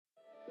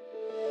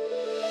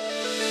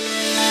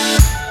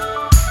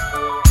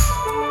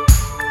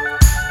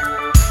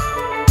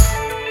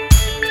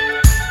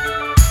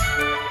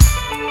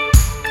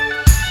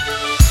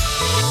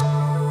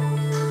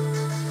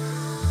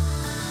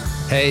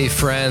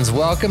friends.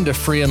 Welcome to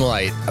Free and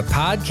Light, a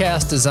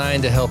podcast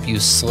designed to help you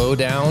slow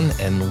down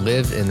and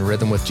live in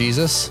rhythm with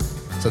Jesus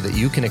so that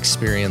you can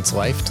experience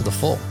life to the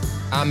full.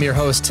 I'm your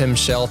host, Tim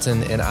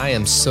Shelton, and I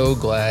am so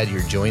glad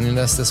you're joining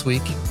us this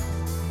week.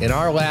 In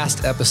our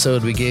last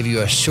episode, we gave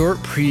you a short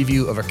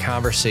preview of a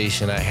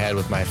conversation I had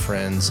with my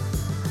friends,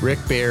 Rick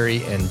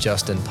Barry and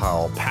Justin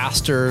Powell,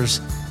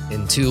 pastors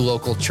in two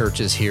local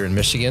churches here in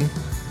Michigan.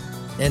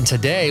 And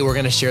today we're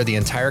going to share the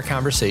entire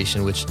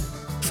conversation, which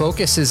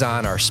focuses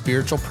on our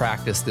spiritual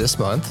practice this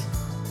month.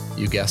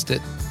 You guessed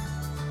it,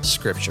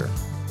 Scripture.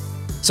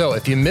 So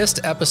if you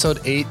missed episode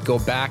 8, go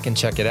back and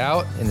check it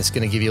out. And it's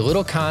going to give you a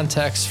little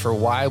context for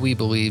why we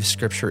believe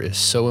Scripture is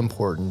so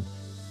important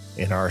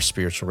in our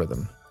spiritual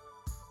rhythm.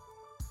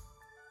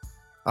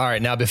 All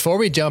right, now before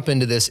we jump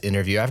into this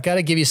interview, I've got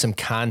to give you some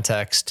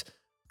context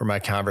for my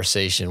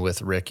conversation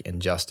with Rick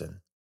and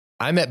Justin.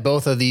 I met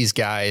both of these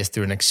guys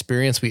through an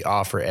experience we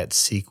offer at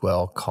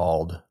Sequel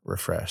called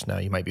Refresh. Now,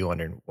 you might be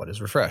wondering, what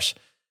is Refresh?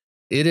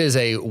 It is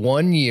a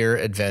 1-year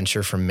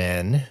adventure for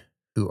men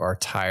who are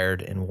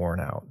tired and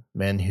worn out,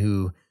 men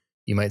who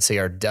you might say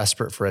are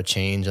desperate for a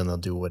change, and they'll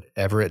do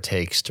whatever it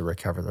takes to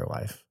recover their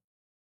life.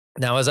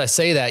 Now, as I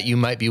say that, you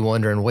might be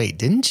wondering, wait,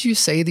 didn't you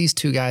say these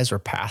two guys were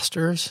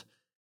pastors?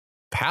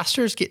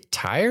 Pastors get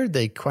tired.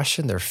 They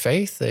question their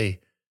faith. They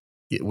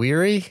get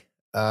weary.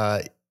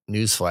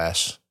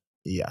 Newsflash.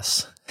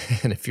 Yes.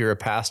 And if you're a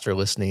pastor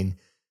listening,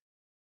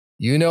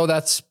 you know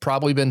that's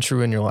probably been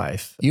true in your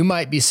life. You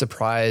might be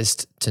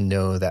surprised to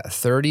know that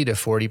 30 to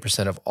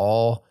 40% of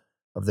all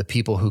of the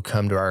people who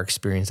come to our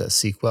experience at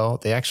Sequel,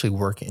 they actually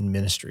work in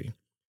ministry.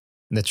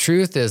 And the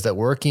truth is that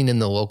working in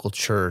the local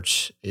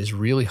church is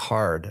really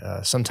hard.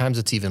 Sometimes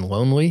it's even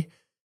lonely.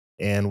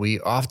 And we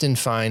often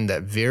find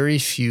that very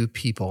few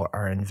people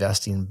are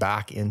investing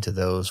back into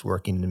those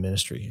working in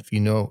ministry.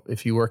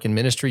 If you work in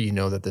ministry, you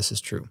know that this is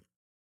true.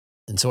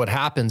 And so what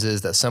happens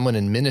is that someone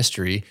in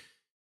ministry,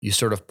 you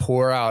sort of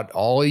pour out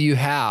all you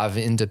have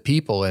into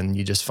people and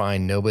you just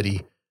find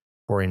nobody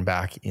pouring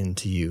back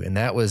into you. And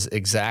that was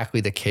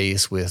exactly the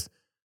case with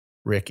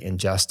Rick and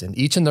Justin.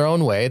 Each in their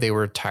own way, they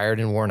were tired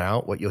and worn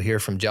out. What you'll hear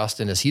from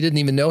Justin is he didn't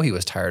even know he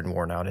was tired and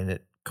worn out, and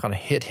it kind of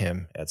hit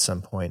him at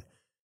some point.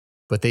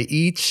 But they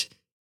each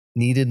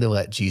needed to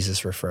let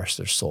Jesus refresh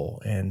their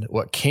soul. And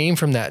what came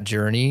from that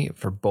journey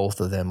for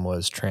both of them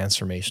was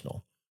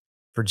transformational.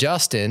 For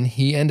Justin,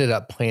 he ended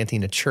up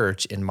planting a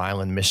church in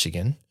Milan,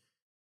 Michigan.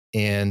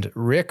 And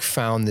Rick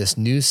found this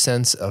new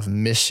sense of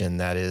mission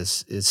that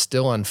is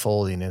still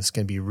unfolding. It's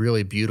going to be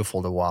really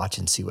beautiful to watch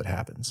and see what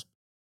happens.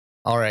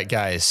 All right,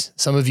 guys,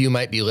 some of you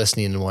might be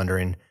listening and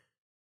wondering,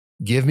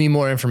 give me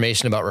more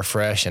information about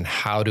Refresh and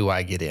how do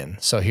I get in?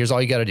 So here's all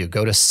you got to do.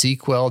 Go to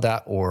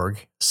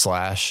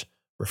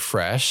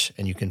sequel.org/refresh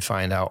and you can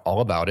find out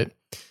all about it.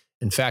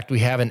 In fact, we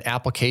have an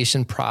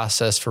application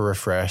process for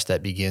Refresh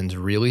that begins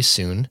really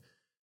soon.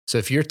 So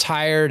if you're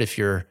tired, if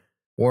you're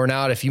worn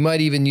out, if you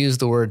might even use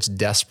the words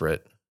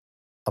desperate,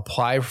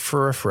 apply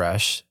for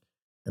Refresh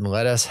and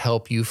let us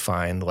help you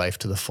find life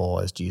to the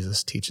full as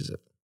Jesus teaches it.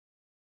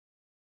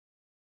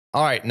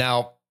 All right,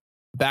 now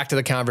back to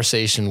the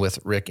conversation with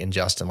Rick and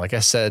Justin. Like I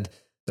said,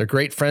 they're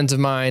great friends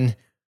of mine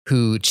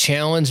who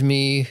challenge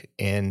me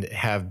and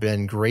have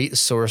been great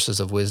sources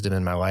of wisdom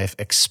in my life,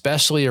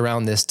 especially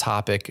around this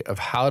topic of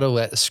how to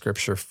let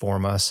Scripture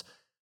form us.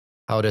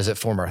 How does it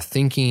form our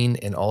thinking?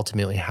 And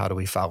ultimately, how do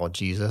we follow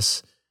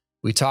Jesus?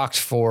 We talked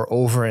for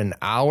over an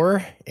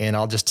hour, and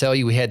I'll just tell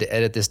you, we had to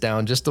edit this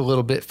down just a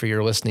little bit for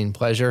your listening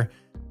pleasure.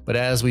 But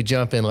as we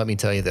jump in, let me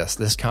tell you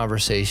this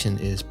conversation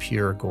is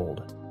pure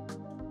gold.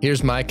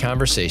 Here's my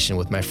conversation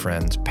with my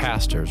friends,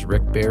 pastors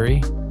Rick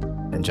Barry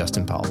and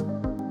Justin Powell.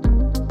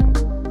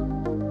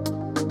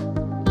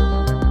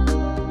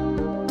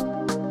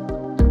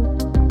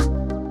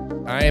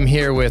 I am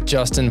here with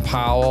Justin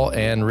Powell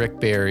and Rick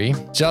Barry.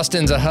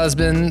 Justin's a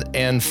husband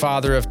and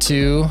father of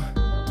 2.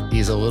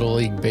 He's a Little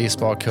League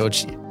baseball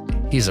coach.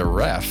 He's a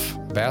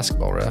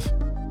basketball ref,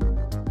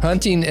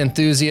 hunting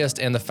enthusiast,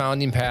 and the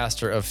founding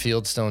pastor of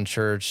Fieldstone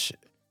Church.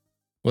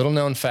 Little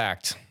known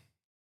fact,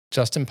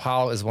 Justin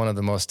Powell is one of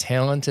the most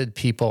talented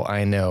people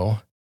I know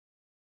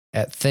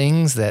at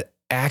things that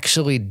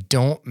actually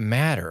don't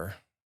matter.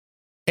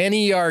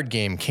 Any yard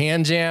game,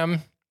 can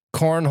jam,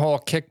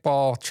 cornhole,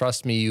 kickball,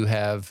 trust me, you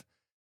have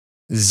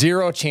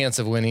zero chance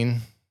of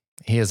winning.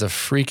 He has a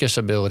freakish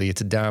ability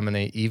to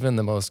dominate even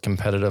the most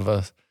competitive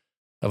of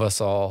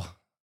us all.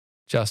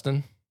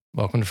 Justin,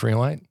 welcome to Free and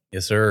Light.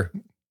 Yes, sir.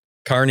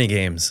 Carney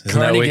games. Isn't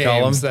that what we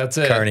call them? That's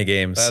it. Carney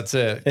games. That's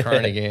it.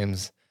 Carney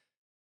games.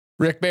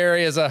 Rick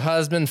Barry is a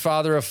husband,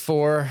 father of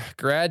 4,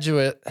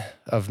 graduate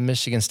of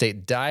Michigan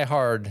State,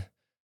 diehard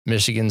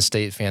Michigan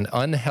State fan,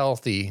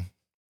 unhealthy,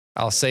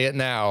 I'll say it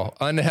now,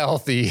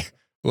 unhealthy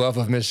love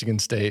of Michigan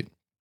State.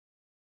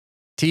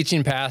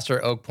 Teaching pastor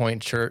at Oak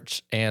Point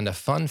Church. And a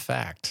fun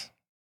fact,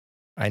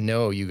 I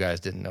know you guys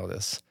didn't know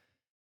this.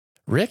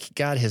 Rick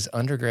got his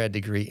undergrad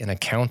degree in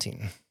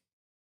accounting.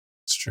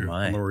 It's true.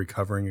 My. I'm a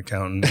recovering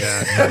accountant.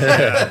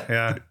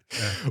 Yeah.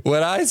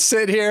 When I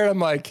sit here, I'm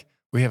like,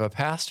 We have a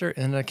pastor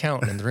and an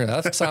accountant in the room.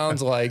 That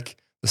sounds like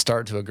the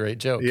start to a great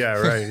joke. Yeah,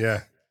 right.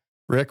 Yeah.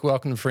 Rick,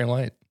 welcome to Free and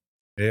Light.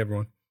 Hey,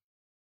 everyone.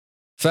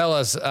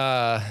 Fellas,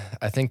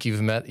 I think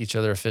you've met each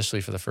other officially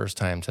for the first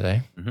time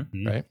today,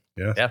 right?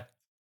 Yeah.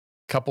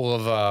 Couple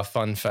of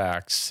fun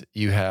facts.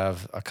 You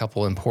have a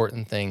couple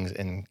important things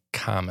in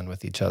common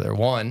with each other.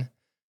 One,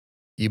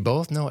 you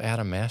both know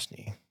Adam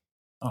Mashney.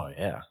 Oh,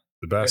 yeah.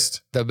 The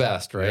best. The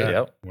best, right? Yeah.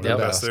 Yep. One of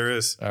the best there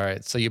is. All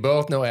right. So you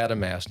both know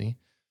Adam Mashney.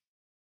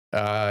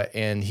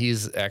 And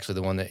he's actually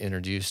the one that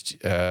introduced,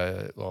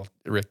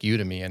 Rick, you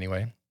to me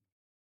anyway.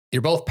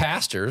 You're both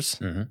pastors.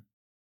 Mm-hmm.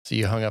 So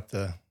you hung up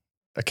the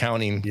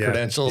accounting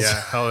credentials. Yeah,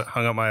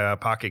 hung up my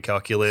pocket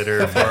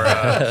calculator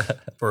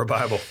for a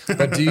Bible.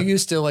 But do you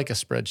still like a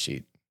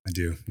spreadsheet? I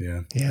do,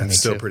 yeah. Yeah, I'm me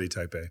still too. pretty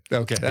type A.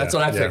 Okay, that's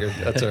what I figured.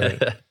 That's all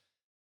right.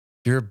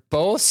 You're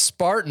both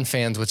Spartan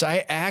fans, which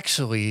I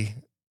actually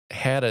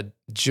had a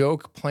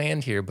joke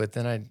planned here, but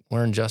then I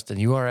learned, Justin,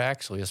 you are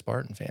actually a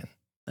Spartan fan.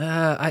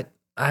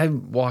 I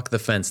walk the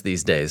fence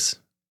these days.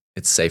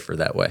 It's safer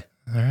that way.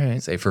 All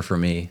right. Safer for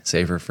me,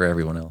 safer for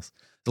everyone else.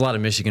 There's a lot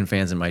of Michigan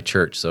fans in my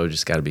church, so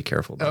just got to be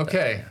careful about that.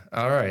 Okay.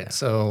 All right.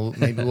 So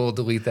maybe we'll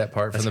delete that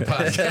part from the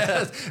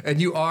podcast.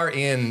 And you are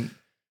in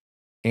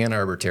Ann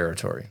Arbor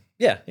territory.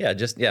 Yeah,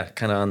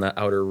 kind of on the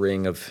outer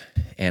ring of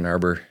Ann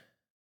Arbor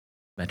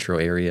metro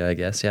area, I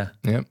guess. Yeah.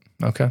 Yep.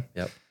 Okay.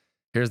 Yep.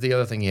 Here's the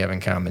other thing you have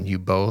in common. You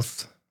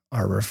both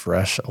are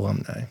Refresh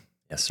alumni.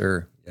 Yes,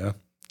 sir. Yeah.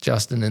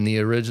 Justin in the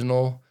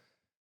original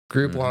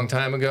group a long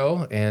time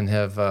ago and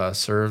have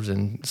served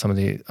in some of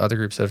the other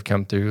groups that have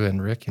come through, and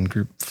Rick in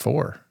group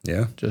 4.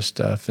 Yeah. Just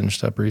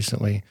finished up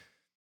recently.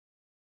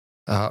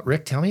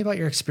 Rick, tell me about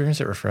your experience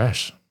at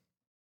Refresh.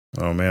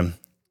 Oh, man.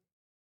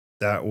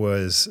 That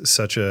was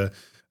such a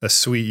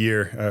sweet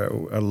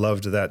year. I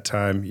loved that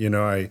time. You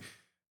know,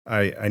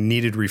 I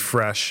needed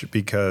refresh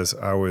because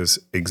I was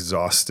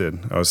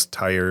exhausted. I was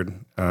tired.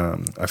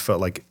 I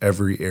felt like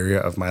every area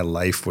of my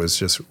life was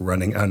just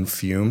running on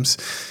fumes,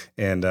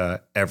 and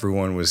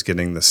everyone was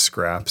getting the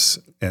scraps.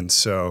 And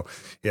so,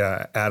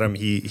 yeah, Adam,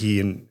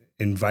 he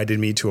invited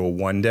me to a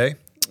one day,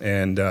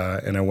 and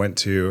I went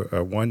to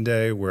a one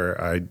day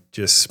where I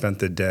just spent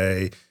the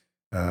day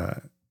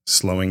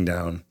slowing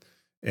down.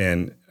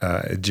 And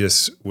it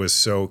just was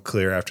so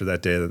clear after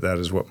that day that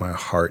is what my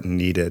heart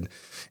needed.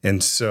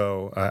 And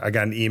so I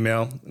got an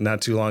email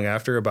not too long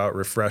after about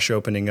Refresh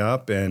opening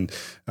up, and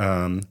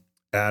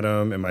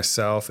Adam and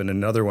myself and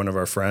another one of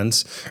our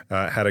friends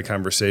had a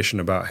conversation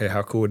about, hey,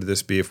 how cool would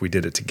this be if we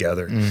did it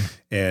together?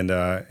 And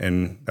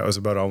that was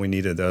about all we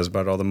needed. That was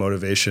about all the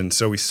motivation.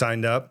 So we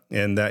signed up,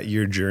 and that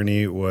year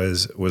journey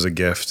was a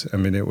gift. I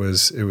mean, it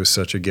was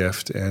such a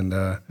gift.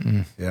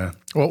 And yeah.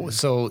 Well,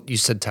 so you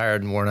said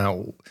tired and worn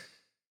out.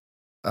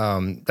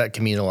 That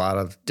can mean a lot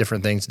of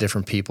different things to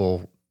different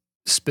people.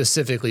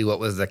 Specifically, what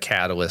was the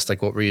catalyst?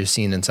 Like, what were you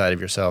seeing inside of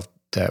yourself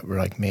that were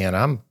like,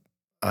 man,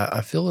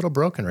 I feel a little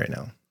broken right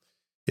now?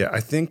 Yeah,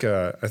 I think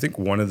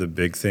one of the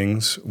big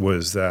things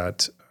was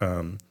that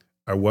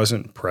I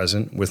wasn't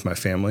present with my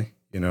family.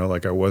 You know,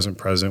 like I wasn't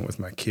present with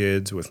my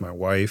kids, with my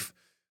wife,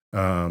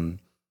 and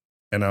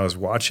I was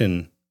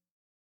watching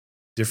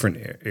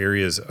different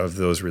areas of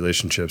those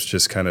relationships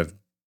just kind of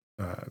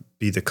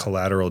be the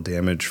collateral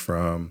damage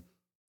from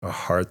a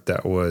heart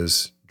that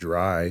was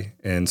dry.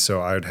 And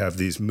so I would have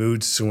these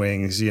mood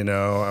swings, you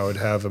know, I would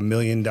have $1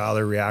 million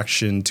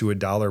reaction to a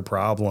 $1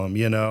 problem,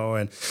 you know,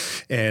 and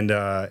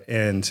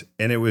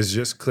it was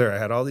just clear. I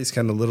had all these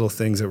kind of little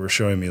things that were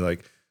showing me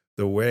like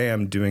the way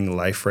I'm doing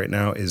life right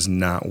now is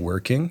not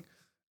working.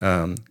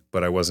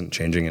 But I wasn't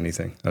changing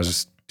anything. I was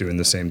just doing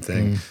the same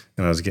thing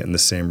and I was getting the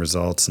same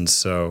results. And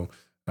so,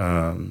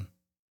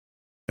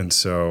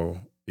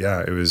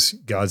 yeah, it was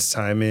God's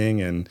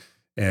timing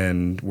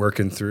and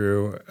working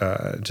through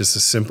just a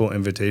simple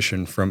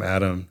invitation from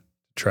Adam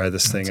to try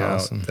this thing out.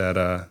 Awesome.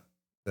 that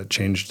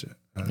changed,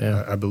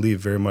 I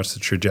believe, very much the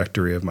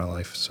trajectory of my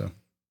life. So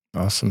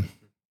awesome.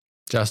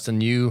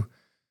 Justin, you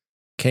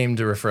came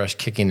to Refresh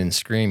kicking and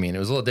screaming. It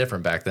was a little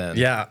different back then.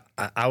 Yeah,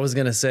 I was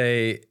going to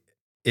say,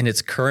 in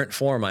its current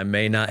form, I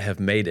may not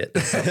have made it.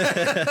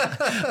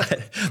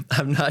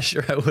 I'm not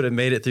sure I would have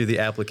made it through the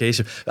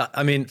application.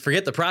 I mean,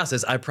 forget the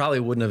process. I probably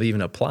wouldn't have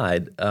even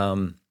applied.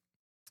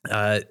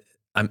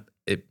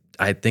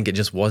 I think it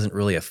just wasn't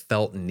really a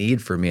felt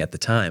need for me at the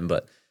time,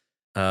 but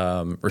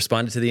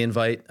responded to the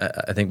invite,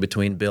 I think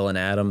between Bill and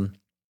Adam,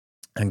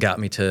 and got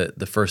me to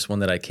the first one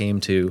that I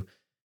came to.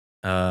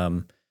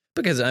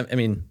 Because I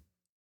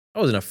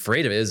wasn't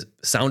afraid of it. It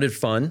sounded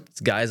fun.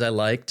 It's guys I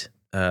liked.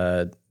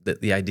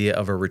 The idea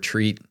of a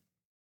retreat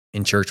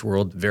in church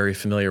world, very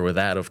familiar with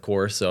that, of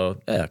course.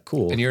 So yeah,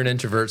 cool. And you're an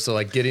introvert, so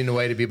like getting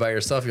away to be by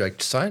yourself, you're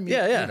like, sign me.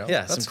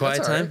 Yeah. Some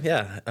quiet time.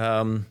 Right.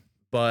 Yeah.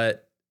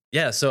 But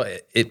yeah, so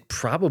it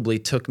probably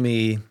took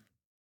me,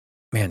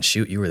 man,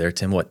 shoot, you were there,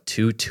 Tim, what,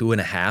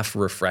 2.5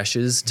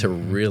 refreshes to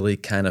really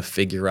kind of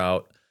figure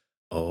out,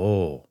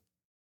 oh,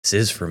 this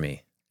is for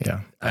me.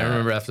 Yeah. I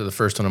remember after the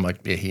first one, I'm like,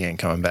 yeah, he ain't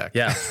coming back.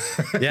 Yeah.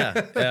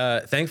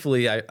 Yeah.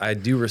 Thankfully, I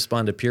do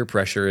respond to peer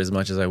pressure as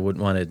much as I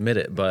wouldn't want to admit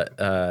it. But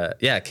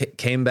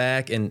came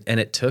back and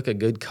it took a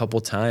good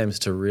couple times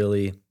to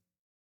really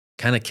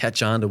kind of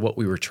catch on to what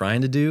we were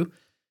trying to do.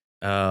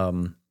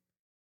 But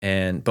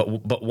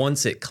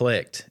once it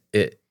clicked,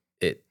 it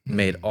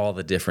made all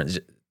the difference.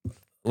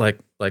 Like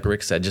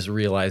Rick said, just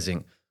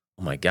realizing,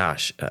 oh my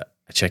gosh,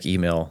 I check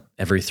email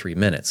every 3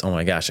 minutes. Oh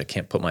my gosh, I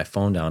can't put my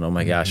phone down. Oh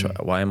my gosh,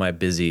 why am I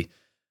busy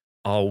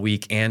all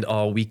week and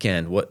all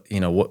weekend? What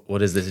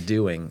is this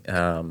doing?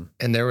 And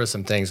there were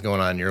some things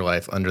going on in your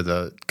life under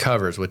the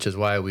covers, which is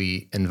why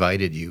we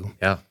invited you.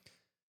 Yeah.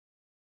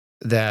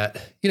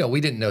 That,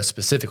 we didn't know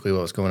specifically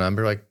what was going on,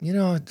 but we're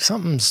like,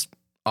 something's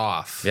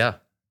off. Yeah.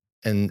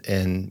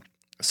 And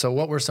so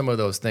what were some of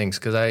those things?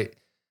 Because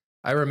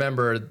I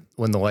remember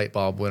when the light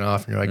bulb went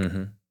off and you're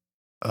like,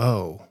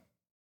 oh.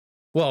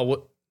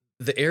 Well,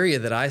 the area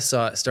that I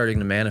saw it starting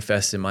to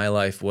manifest in my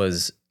life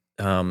was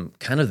kind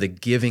of the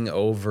giving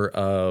over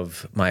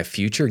of my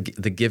future,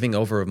 the giving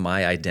over of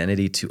my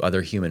identity to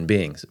other human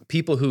beings,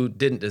 people who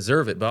didn't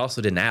deserve it, but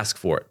also didn't ask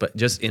for it. But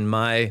just in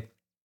my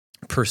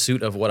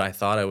pursuit of what I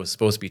thought I was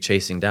supposed to be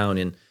chasing down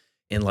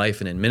in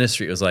life and in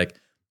ministry, it was like,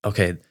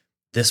 okay,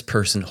 this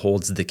person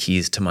holds the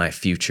keys to my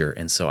future.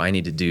 And so I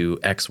need to do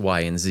X,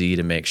 Y, and Z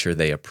to make sure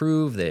they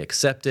approve, they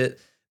accept it,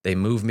 they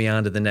move me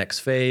on to the next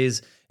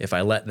phase. If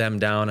I let them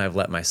down, I've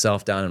let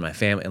myself down and my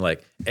family. And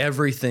like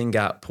everything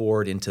got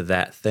poured into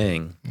that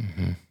thing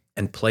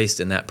and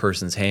placed in that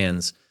person's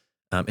hands,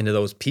 into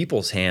those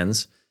people's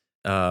hands.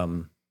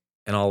 And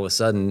all of a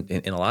sudden,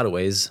 in a lot of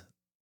ways,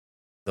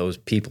 those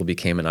people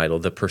became an idol.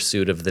 The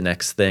pursuit of the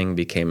next thing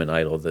became an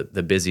idol.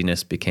 The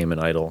busyness became an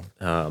idol.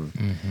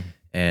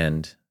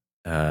 And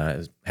it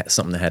was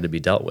something that had to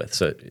be dealt with.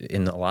 So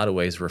in a lot of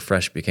ways,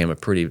 Refresh became a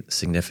pretty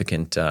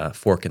significant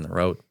fork in the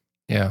road.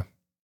 Yeah.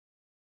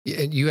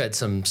 You had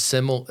some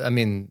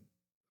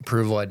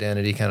approval,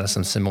 identity, kind of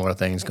some similar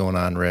things going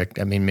on, Rick.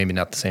 I mean, maybe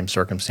not the same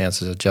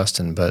circumstances as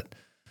Justin, but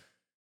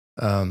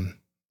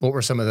what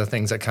were some of the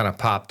things that kind of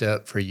popped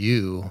up for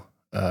you,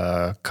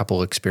 a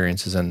couple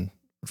experiences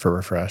for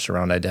Refresh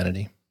around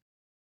identity?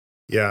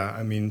 Yeah,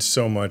 I mean,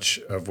 so much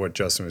of what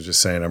Justin was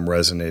just saying, I'm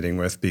resonating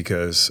with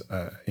because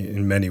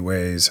in many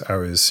ways I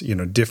was,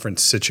 different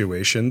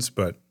situations,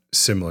 but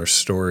similar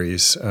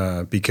stories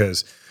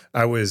because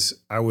I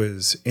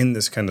was in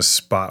this kind of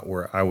spot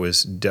where I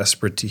was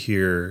desperate to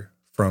hear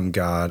from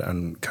God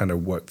on kind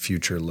of what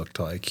future looked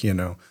like,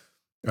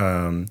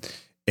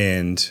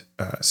 and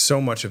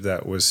so much of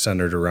that was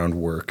centered around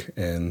work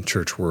and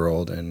church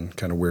world and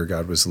kind of where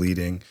God was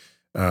leading.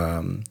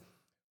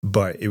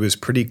 But it was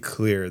pretty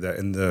clear that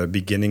in the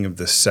beginning of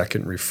the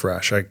second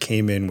refresh, I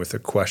came in with a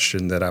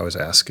question that I was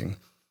asking.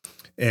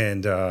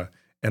 And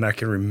I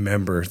can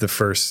remember the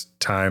first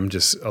time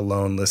just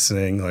alone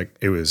listening, like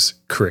it was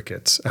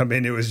crickets. I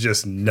mean, it was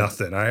just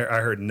nothing.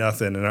 I heard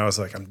nothing. And I was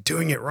like, I'm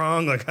doing it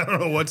wrong. Like, I don't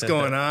know what's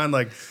going on.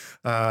 Like,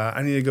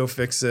 I need to go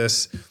fix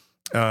this.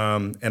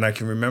 And I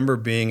can remember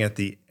being at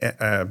the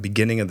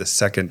beginning of the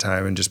second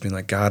time and just being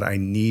like, God, I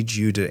need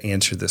you to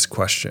answer this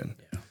question.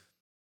 Yeah.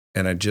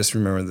 And I just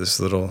remember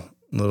this little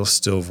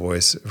still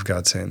voice of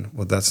God saying,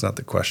 well, that's not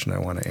the question I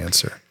want to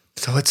answer.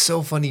 So it's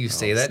so funny you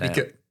say that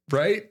because,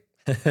 right?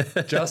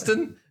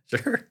 Justin?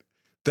 Sure.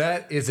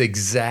 That is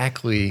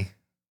exactly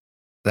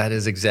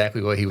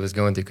what he was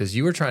going through because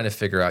you were trying to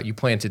figure out, you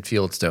planted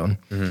Fieldstone,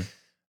 and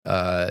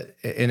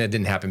it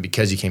didn't happen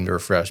because you came to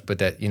Refresh, but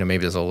that, maybe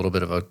there's a little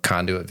bit of a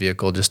conduit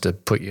vehicle just to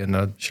put you in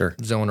a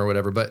zone or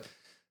whatever. But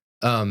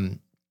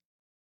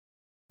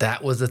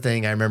that was the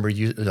thing I remember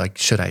you like,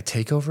 should I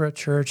take over a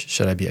church?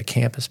 Should I be a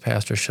campus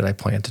pastor? Should I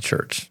plant a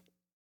church?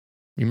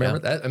 You remember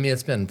that? I mean,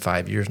 it's been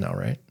 5 years now,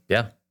 right?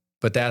 Yeah.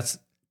 But that's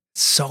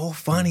so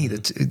funny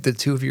that the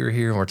two of you are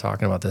here and we're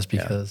talking about this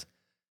because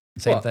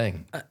same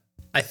thing.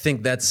 I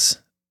think that's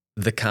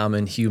the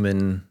common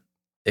human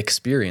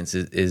experience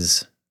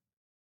is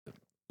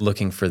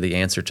looking for the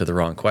answer to the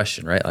wrong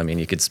question, right? I mean,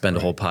 you could spend a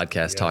whole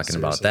podcast talking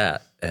about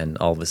that and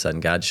all of a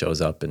sudden God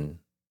shows up and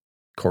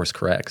course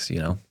corrects,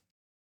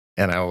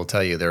 And I will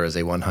tell you, there is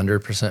a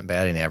 100%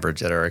 batting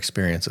average at our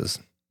experiences.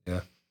 Yeah.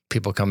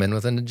 People come in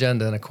with an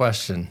agenda and a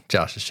question.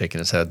 Josh is shaking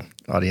his head.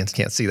 Audience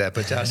can't see that,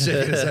 but Josh is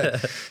shaking his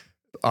head.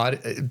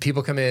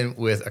 People come in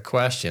with a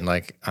question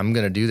like, I'm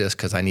going to do this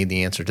because I need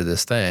the answer to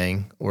this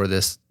thing, or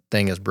this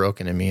thing is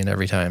broken in me. And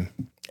every time,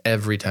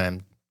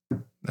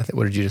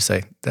 what did you just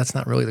say? That's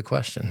not really the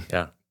question.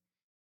 Yeah.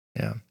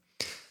 Yeah.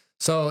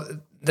 So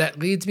that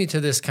leads me to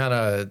this kind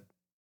of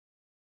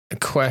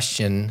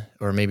question,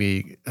 or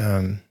maybe,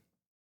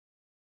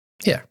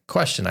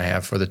 question I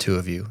have for the two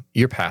of you.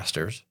 You're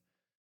pastors.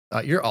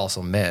 You're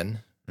also men.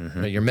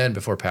 Mm-hmm. You're men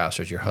before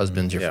pastors. Your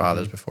husbands, your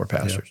fathers before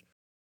pastors. Yeah.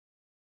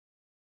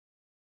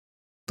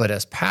 But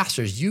as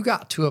pastors, you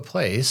got to a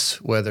place,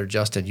 whether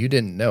Justin, you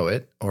didn't know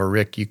it, or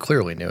Rick, you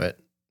clearly knew it,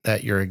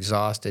 that you're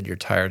exhausted, you're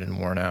tired and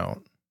worn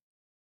out.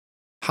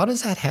 How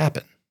does that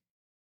happen?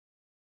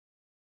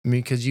 I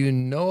mean, because you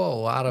know a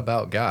lot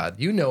about God.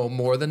 You know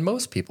more than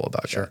most people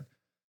about God.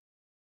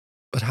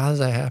 But how does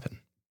that happen?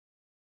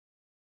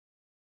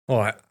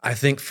 Well, I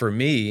think for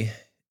me,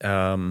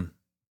 I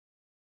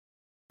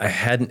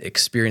hadn't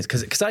experienced,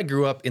 because I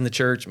grew up in the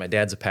church. My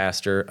dad's a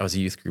pastor. I was a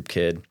youth group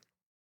kid.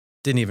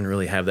 Didn't even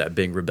really have that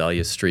big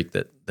rebellious streak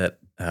that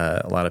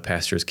a lot of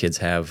pastors' kids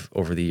have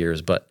over the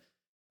years. But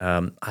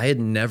I had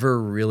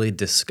never really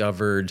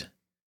discovered,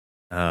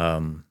 I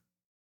don't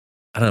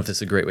know if this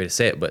is a great way to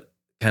say it, but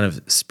kind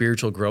of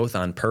spiritual growth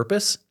on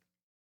purpose,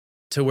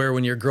 to where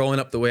when you're growing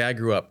up the way I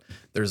grew up,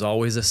 there's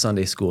always a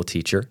Sunday school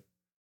teacher.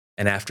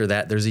 And after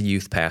that, there's a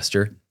youth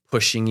pastor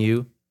pushing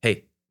you.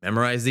 Hey,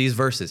 memorize these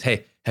verses.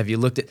 Hey, have you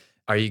looked at,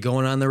 are you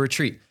going on the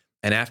retreat?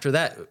 And after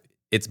that,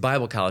 it's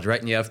Bible college, right?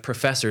 And you have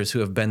professors who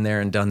have been there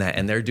and done that,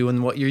 and they're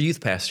doing what your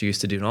youth pastor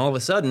used to do. And all of a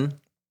sudden,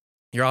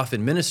 you're off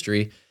in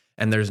ministry,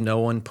 and there's no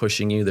one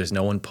pushing you. There's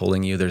no one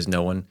pulling you. There's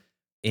no one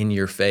in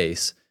your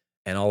face.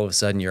 And all of a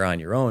sudden, you're on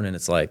your own. And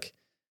it's like,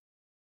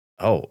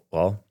 oh,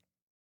 well,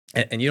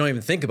 and you don't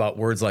even think about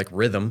words like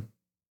rhythm,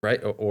 right?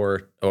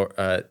 Or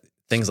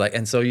things like,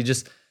 and so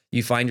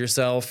you find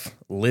yourself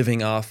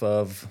living off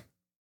of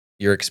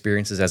your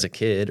experiences as a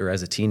kid or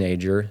as a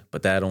teenager,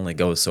 but that only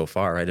goes so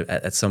far, right?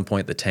 At some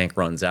point, the tank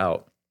runs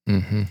out.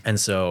 Mm-hmm. And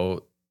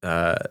so,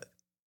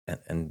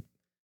 and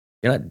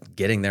you're not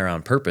getting there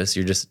on purpose.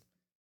 You're just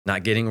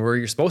not getting where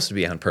you're supposed to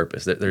be on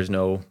purpose. There's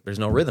no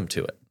rhythm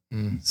to it.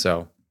 Mm.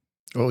 So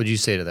what would you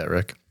say to that,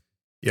 Rick?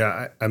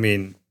 Yeah, I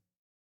mean,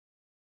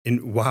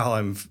 while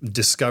I'm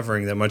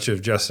discovering that much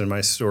of Justin and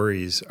my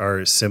stories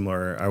are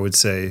similar, I would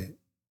say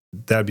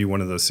that'd be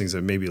one of those things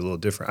that may be a little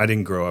different. I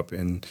didn't grow up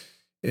in,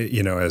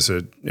 as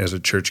a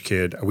church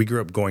kid. We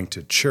grew up going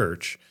to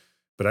church,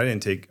 but I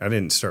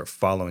didn't start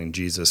following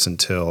Jesus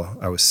until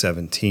I was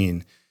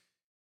 17.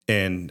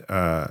 And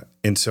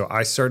so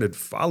I started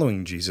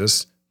following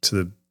Jesus to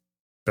the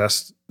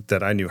best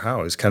that I knew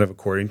how, is kind of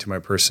according to my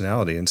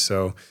personality. And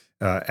so,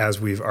 as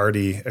we've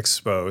already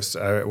exposed,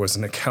 I was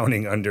an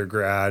accounting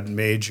undergrad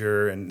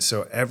major. And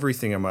so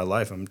everything in my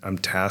life, I'm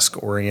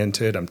task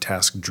oriented, I'm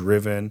task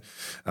driven.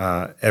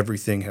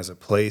 Everything has a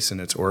place and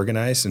it's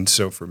organized. And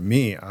so for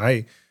me,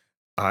 I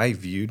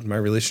viewed my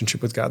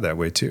relationship with God that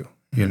way too.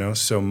 Mm-hmm.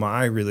 So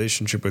my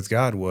relationship with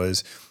God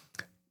was,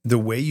 the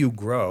way you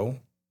grow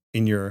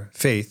in your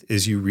faith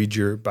is you read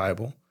your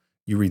Bible.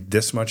 You read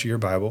this much of your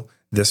Bible,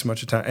 this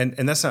much of time.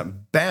 And that's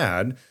not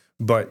bad,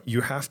 but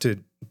you have to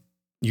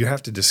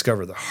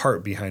discover the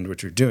heart behind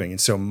what you're doing.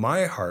 And so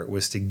my heart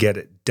was to get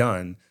it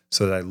done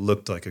so that I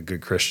looked like a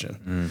good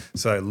Christian.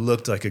 So I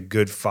looked like a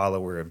good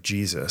follower of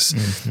Jesus.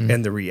 Mm-hmm.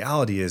 And the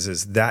reality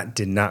is that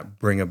did not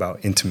bring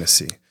about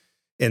intimacy.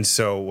 And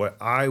so what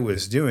I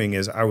was doing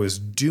is I was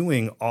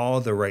doing all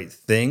the right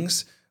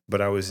things,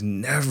 but I was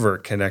never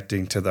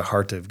connecting to the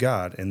heart of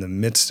God in the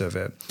midst of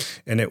it.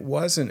 And it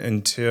wasn't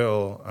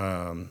until,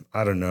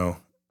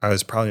 I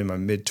was probably in my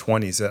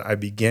mid-20s that I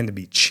began to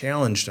be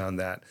challenged on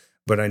that.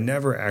 But I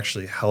never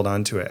actually held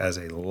on to it as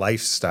a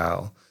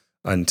lifestyle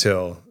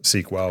until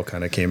Seek Well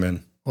kind of came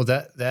in. Well,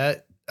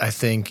 that I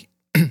think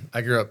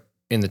I grew up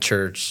in the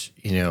church,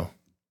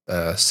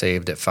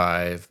 saved at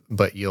 5,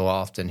 but you'll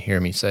often hear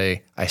me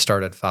say, I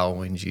started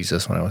following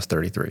Jesus when I was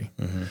 33.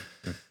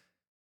 Mm-hmm.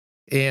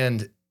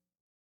 And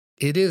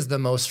it is the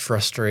most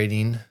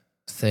frustrating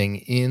thing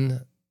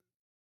in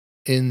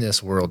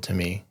this world to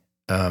me,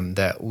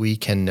 that we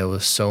can know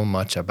so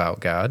much about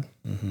God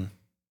mm-hmm.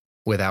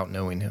 without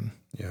knowing him.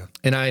 Yeah.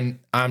 And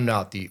we're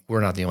not the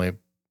only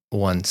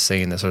ones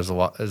saying this.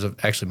 There's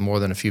actually more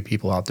than a few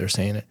people out there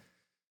saying it.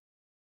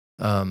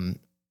 But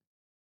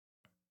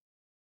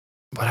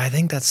I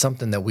think that's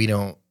something that we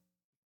don't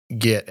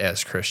get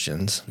as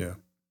Christians. Yeah.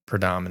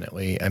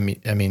 Predominantly. I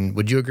mean,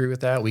 would you agree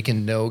with that? We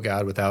can know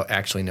God without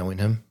actually knowing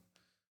him.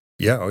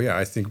 Yeah. Oh yeah.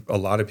 I think a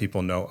lot of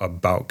people know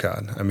about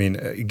God. I mean,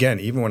 again,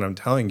 even when I'm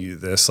telling you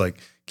this, like,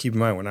 keep in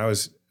mind, when I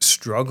was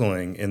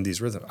struggling in these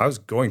rhythms, I was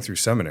going through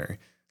seminary.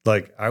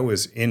 Like, I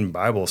was in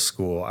Bible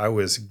school. I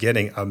was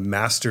getting a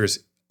master's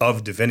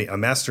of divinity, a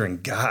master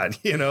in God,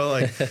 and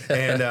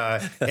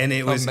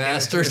it was a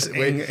master's.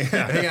 Wait,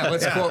 hang on.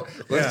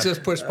 Let's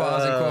just push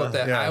pause and quote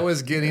that. Yeah. I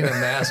was getting a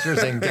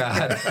master's in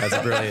God.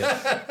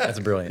 That's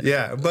brilliant.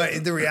 Yeah,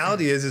 but the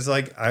reality is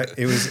like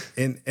it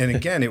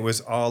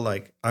was all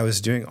like I was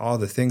doing all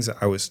the things that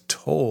I was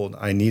told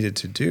I needed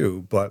to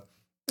do. But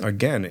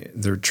again,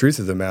 the truth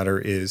of the matter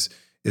is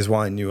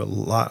why I knew a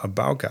lot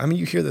about God. I mean,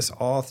 you hear this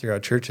all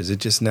throughout churches. It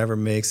just never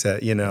makes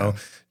that,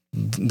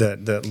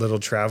 that little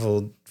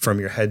travel from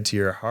your head to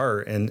your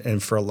heart.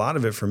 And for a lot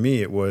of it, for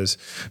me, it was,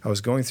 I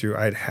was going through,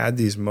 I'd had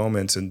these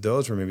moments, and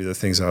those were maybe the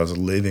things I was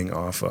living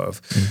off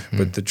of. Mm-hmm.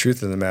 But the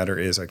truth of the matter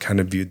is I kind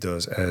of viewed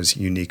those as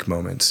unique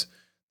moments,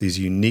 these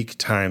unique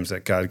times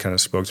that God kind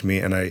of spoke to me.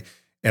 And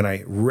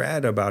I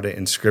read about it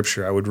in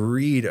Scripture. I would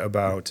read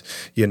about,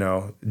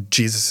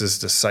 Jesus's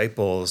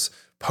disciples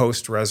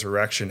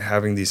post-resurrection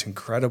having these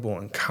incredible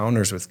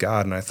encounters with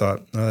God. And I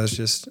thought, oh, that's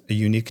just a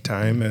unique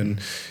time and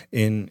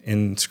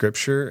in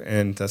Scripture,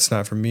 and that's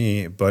not for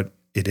me, but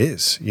it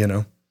is,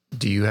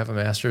 Do you have a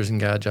master's in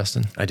God,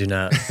 Justin? I do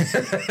not.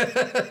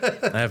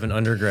 I have an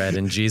undergrad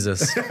in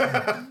Jesus.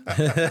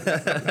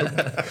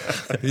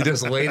 He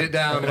just laid it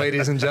down,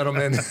 ladies and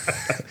gentlemen.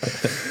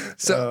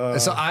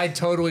 So I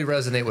totally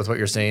resonate with what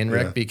you're saying,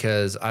 Rick,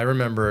 because I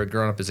remember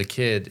growing up as a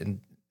kid,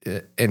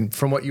 and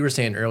from what you were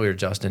saying earlier,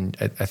 Justin,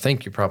 I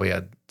think you probably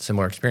had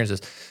similar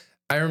experiences.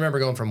 I remember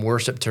going from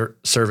worship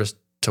service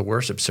to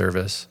worship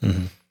service,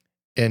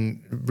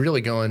 and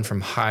really going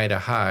from high to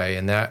high,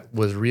 and that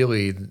was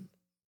really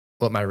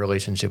what my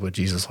relationship with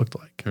Jesus looked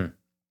like.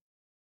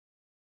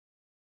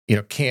 You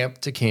know, camp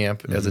to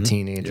camp as a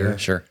teenager. Yeah,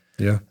 sure.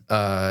 Yeah.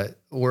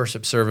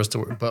 Worship service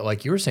but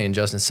like you were saying,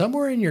 Justin,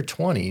 somewhere in your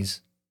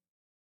 20s,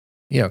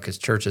 you know, because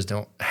churches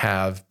don't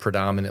have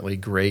predominantly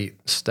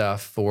great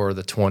stuff for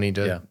the 20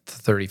 to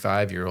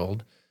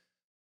 35-year-old.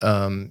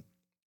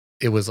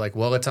 It was like,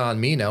 well, it's on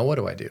me now. What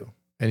do I do?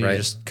 And you're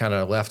just kind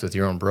of left with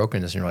your own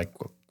brokenness, and you're like,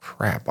 well,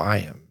 crap, I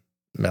am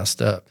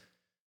messed up.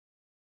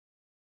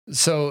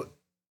 So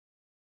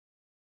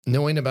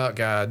knowing about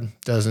God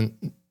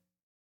doesn't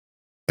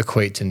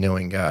equate to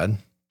knowing God.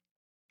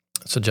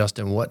 So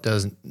Justin, what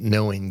does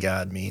knowing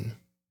God mean?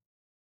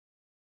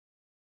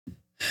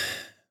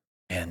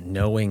 And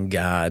knowing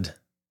God.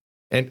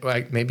 And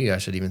like, maybe I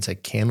should even say,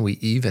 can we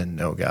even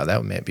know God?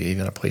 That might be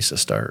even a place to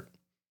start.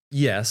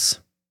 Yes.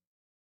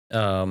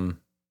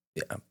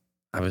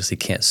 Obviously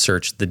can't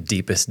search the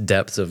deepest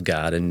depths of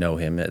God and know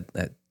him.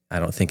 I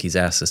don't think he's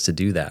asked us to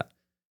do that.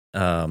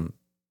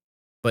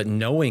 But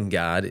knowing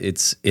God,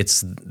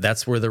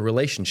 that's where the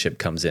relationship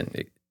comes in.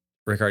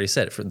 Rick already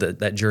said it, for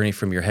that journey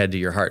from your head to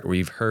your heart, where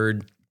you've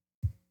heard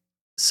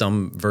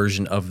some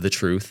version of the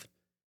truth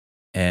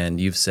and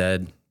you've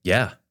said,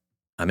 yeah,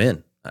 I'm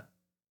in.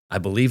 I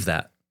believe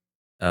that.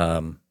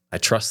 I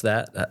trust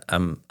that.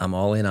 I'm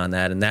all in on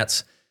that. And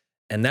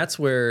that's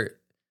where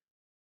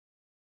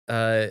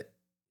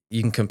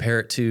you can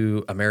compare it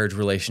to a marriage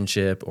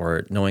relationship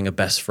or knowing a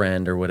best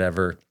friend or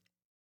whatever.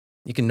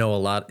 You can know a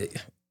lot.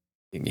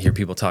 You hear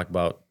people talk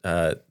about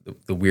the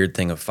weird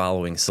thing of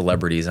following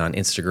celebrities on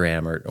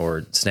Instagram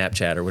or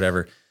Snapchat or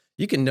whatever.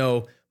 You can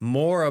know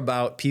more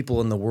about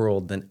people in the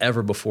world than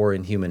ever before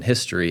in human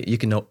history. You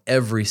can know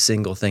every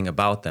single thing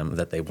about them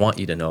that they want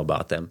you to know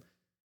about them,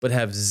 but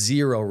have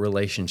zero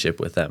relationship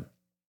with them.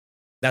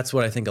 That's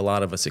what I think a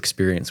lot of us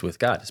experience with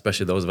God,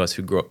 especially those of us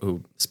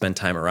who spend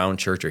time around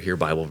church or hear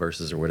Bible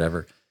verses or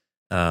whatever.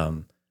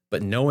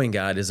 But knowing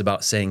God is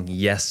about saying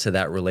yes to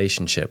that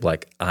relationship.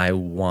 Like, I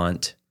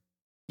want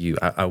you.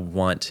 I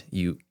want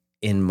you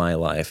in my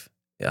life.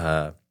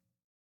 And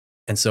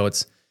so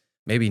it's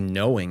maybe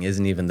knowing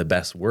isn't even the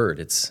best word.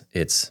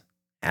 It's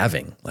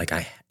having. Like,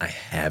 I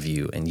have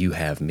you and you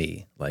have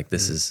me. Like,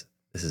 this is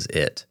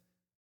it.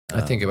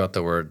 I think about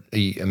the word.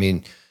 I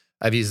mean,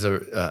 I've used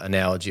the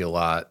analogy a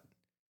lot.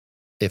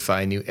 If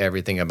I knew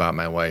everything about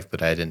my wife,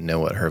 but I didn't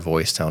know what her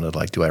voice sounded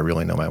like, do I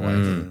really know my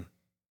wife?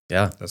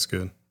 Yeah, that's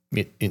good.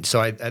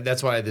 So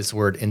that's why this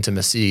word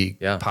intimacy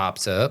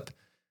pops up.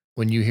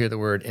 When you hear the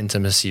word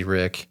intimacy,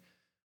 Rick,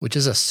 which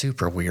is a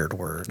super weird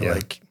word. Yeah.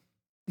 Like,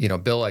 you know,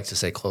 Bill likes to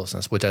say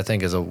closeness, which I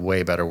think is a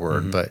way better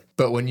word.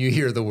 But when you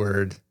hear the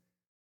word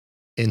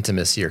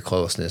intimacy or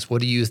closeness,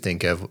 what do you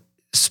think of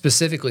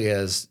specifically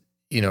as,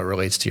 you know, it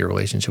relates to your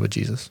relationship with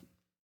Jesus?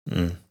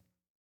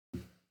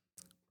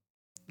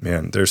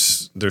 Man,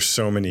 there's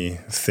so many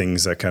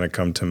things that kind of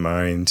come to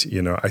mind.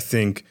 You know, I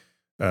think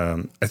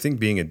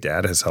being a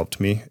dad has helped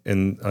me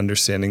in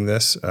understanding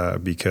this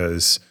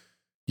because,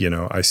 you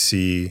know, I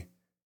see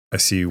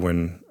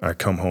when I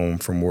come home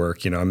from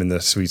work, you know, I'm in the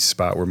sweet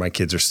spot where my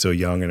kids are still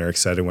young and are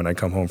excited when I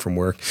come home from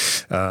work.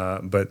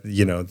 But,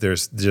 you know,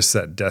 there's just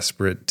that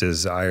desperate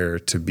desire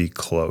to be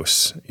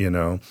close, you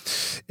know?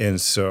 And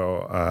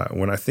so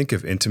when I think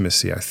of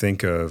intimacy, I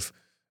think of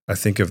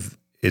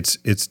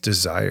its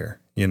desire.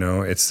 You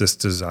know, it's this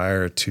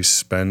desire to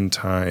spend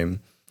time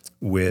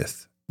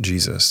with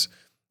Jesus.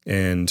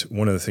 And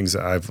one of the things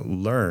that I've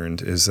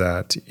learned is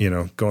that, you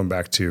know, going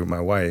back to my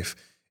wife,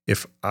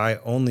 if I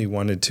only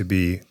wanted to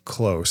be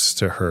close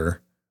to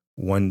her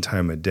one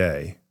time a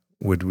day,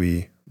 would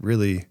we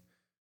really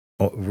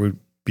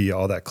be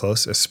all that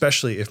close?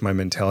 Especially if my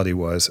mentality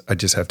was, I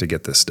just have to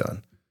get this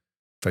done.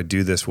 If I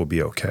do this, we'll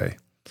be okay.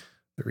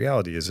 The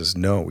reality is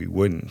no, we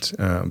wouldn't.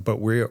 But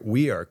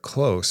we are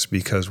close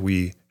because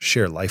we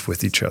share life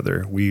with each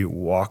other. We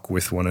walk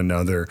with one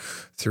another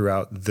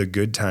throughout the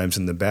good times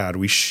and the bad.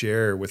 We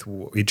share with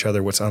each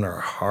other what's on our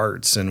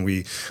hearts, and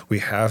we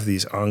have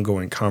these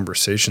ongoing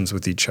conversations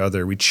with each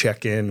other. We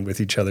check in with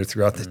each other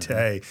throughout the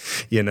day,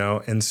 you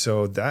know. And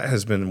so that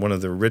has been one of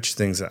the rich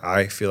things that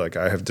I feel like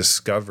I have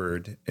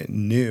discovered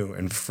new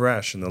and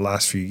fresh in the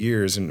last few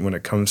years. And when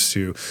it comes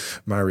to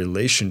my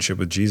relationship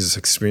with Jesus,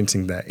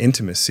 experiencing that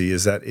intimacy,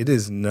 is that it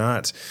is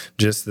not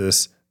just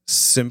this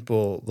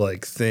simple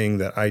like thing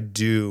that I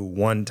do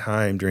one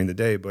time during the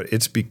day, but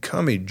it's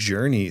become a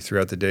journey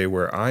throughout the day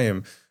where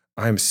I'm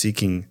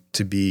seeking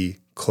to be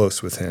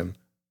close with him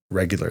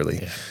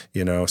regularly,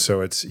 you know?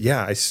 So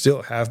I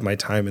still have my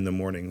time in the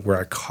morning where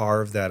I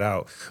carve that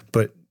out,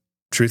 but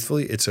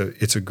truthfully, it's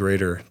a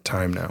greater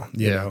time now.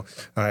 You know,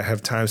 I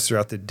have times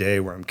throughout the day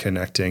where I'm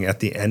connecting. At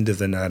the end of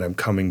the night, I'm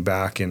coming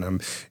back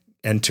and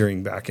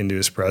entering back into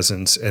his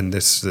presence and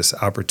this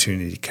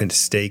opportunity to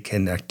stay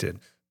connected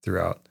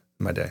throughout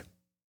my day.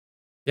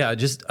 Yeah, I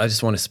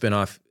just want to spin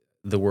off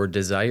the word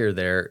desire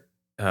there,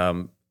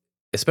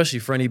 especially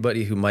for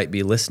anybody who might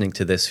be listening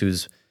to this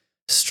who's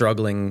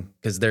struggling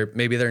because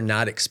maybe they're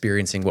not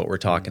experiencing what we're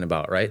talking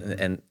about, right?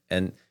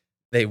 And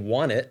they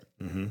want it,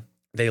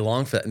 they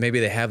long for that. Maybe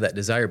they have that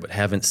desire, but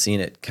haven't seen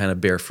it kind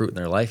of bear fruit in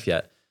their life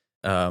yet.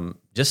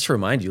 Just to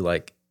remind you,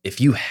 like, if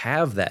you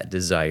have that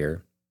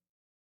desire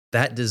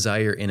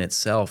in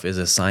itself is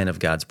a sign of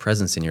God's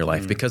presence in your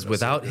life, because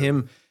without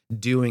him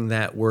doing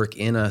that work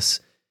in us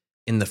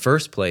in the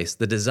first place,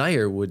 the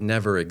desire would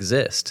never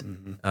exist.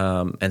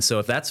 And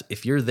so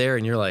if you're there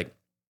and you're like,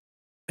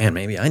 man,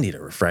 maybe I need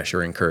a refresh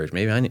or encourage,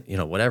 maybe I need,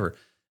 whatever,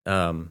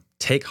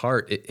 take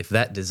heart. If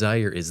that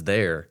desire is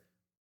there,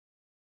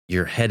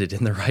 you're headed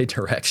in the right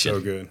direction.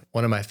 So good.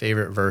 One of my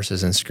favorite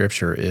verses in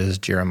scripture is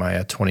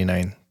Jeremiah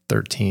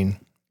 29:13.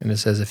 And it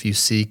says, if you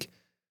seek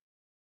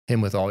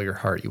him with all your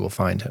heart, you will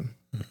find him.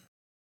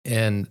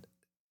 And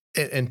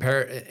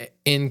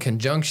in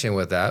conjunction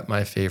with that,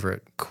 my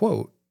favorite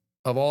quote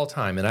of all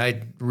time, and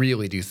I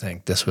really do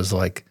think this was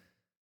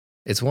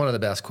it's one of the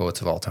best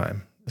quotes of all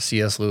time.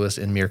 C.S. Lewis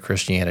in Mere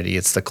Christianity.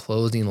 It's the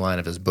closing line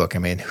of his book. I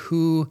mean,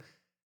 who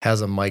has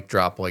a mic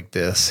drop like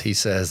this? He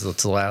says,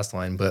 it's the last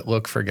line, but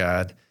look for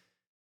God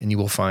and you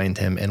will find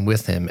him, and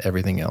with him,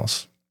 everything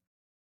else.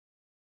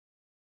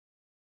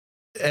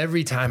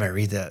 Every time I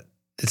read that,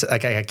 it's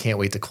like, I can't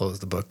wait to close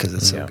the book because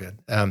it's so good.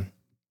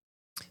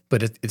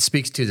 But it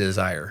speaks to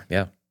desire.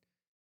 Yeah.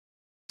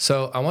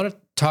 So I want to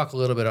talk a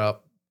little bit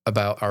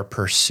about our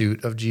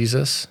pursuit of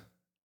Jesus.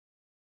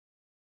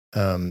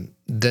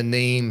 The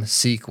name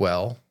Seek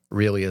Well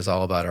really is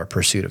all about our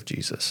pursuit of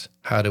Jesus.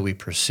 How do we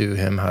pursue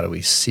him? How do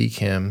we seek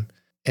him?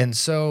 And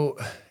so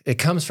it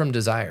comes from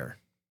desire.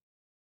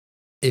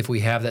 If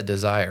we have that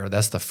desire,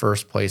 that's the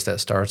first place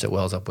that starts, it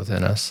wells up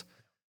within us.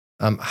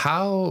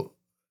 How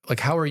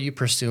are you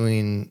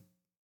pursuing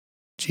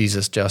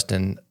Jesus,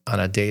 Justin, on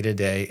a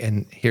day-to-day?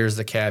 And here's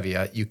the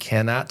caveat. You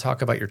cannot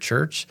talk about your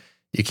church.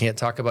 You can't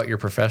talk about your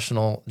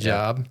professional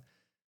job.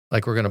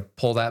 Like, we're going to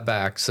pull that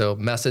back. So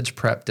message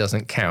prep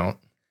doesn't count.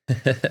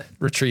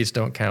 Retreats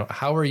don't count.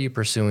 How are you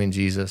pursuing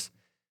Jesus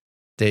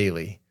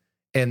daily?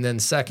 And then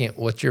second,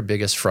 what's your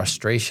biggest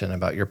frustration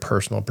about your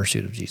personal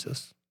pursuit of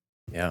Jesus?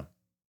 Yeah.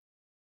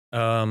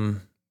 Well,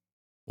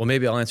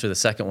 maybe I'll answer the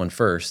second one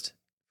first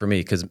for me,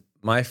 because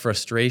my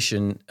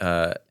frustration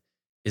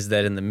is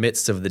that in the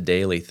midst of the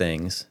daily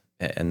things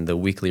and the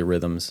weekly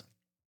rhythms,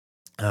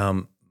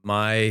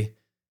 my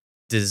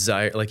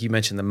desire, like you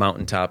mentioned, the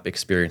mountaintop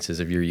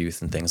experiences of your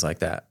youth and things like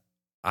that,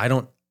 I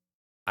don't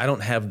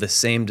have the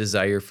same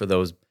desire for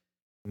those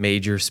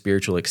major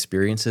spiritual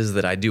experiences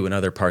that I do in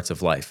other parts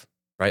of life,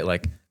 right?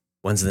 Like,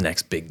 when's the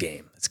next big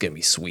game? It's going to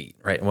be sweet,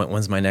 right?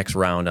 When's my next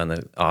round on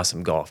the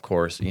awesome golf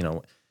course?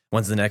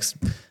 When's the next,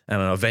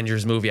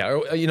 Avengers movie?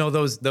 Or,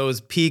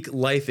 those peak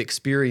life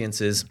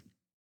experiences,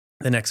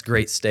 the next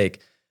great steak.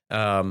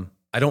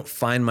 I don't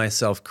find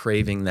myself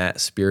craving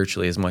that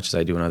spiritually as much as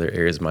I do in other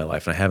areas of my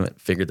life. And I haven't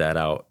figured that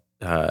out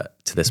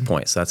to this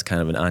point. So that's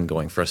kind of an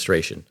ongoing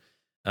frustration.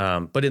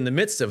 But in the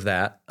midst of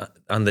that,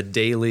 on the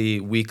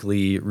daily,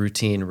 weekly,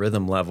 routine,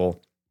 rhythm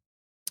level,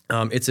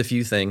 it's a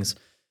few things.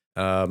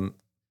 For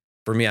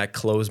me, I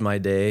close my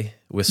day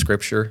with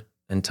scripture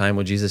and time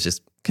with Jesus.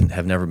 Just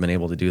have never been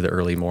able to do the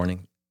early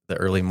morning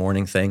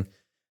thing.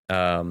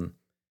 And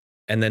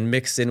then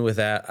mixed in with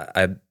that,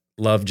 I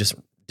love just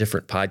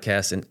different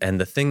podcasts.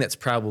 And the thing that's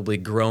probably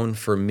grown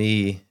for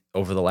me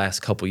over the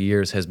last couple of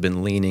years has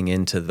been leaning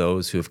into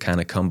those who have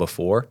kind of come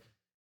before.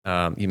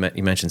 You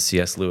mentioned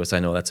C.S. Lewis. I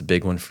know that's a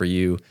big one for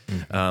you.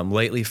 Mm-hmm.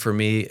 Lately for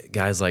me,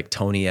 guys like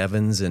Tony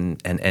Evans and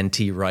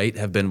N.T. Wright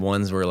have been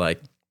ones where,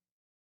 like,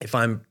 if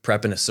I'm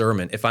prepping a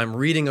sermon, if I'm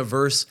reading a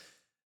verse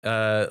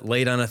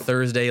late on a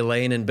Thursday,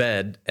 laying in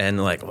bed,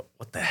 and like,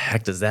 what the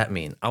heck does that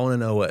mean? I want to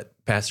know what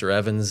Pastor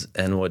Evans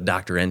and what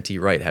Dr. N.T.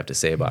 Wright have to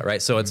say about it,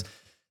 right? So it's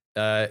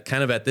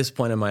kind of at this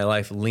point in my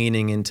life,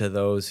 leaning into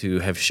those who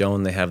have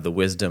shown they have the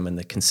wisdom and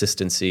the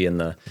consistency and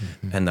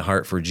the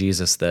heart for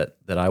Jesus that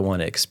I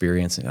want to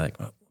experience. And like,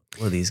 what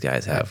do these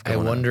guys have? I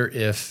wonder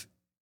if,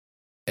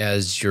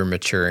 as you're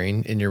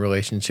maturing in your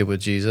relationship with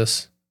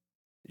Jesus,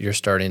 you're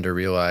starting to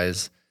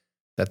realize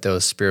that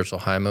those spiritual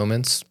high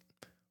moments,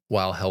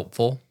 while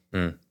helpful,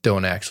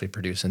 don't actually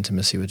produce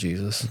intimacy with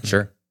Jesus.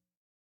 Sure.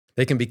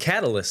 They can be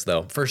catalysts,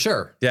 though. For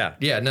sure. Yeah.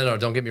 Yeah. No,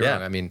 don't get me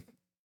wrong. I mean,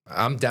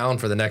 I'm down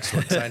for the next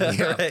one. Sign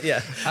me up. Right,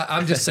 yeah.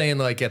 I'm just saying,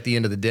 like, at the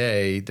end of the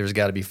day, there's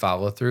got to be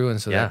follow through.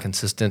 And so that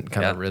consistent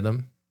kind of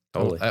rhythm.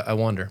 Totally. I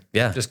wonder.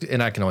 Yeah.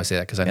 And I can only say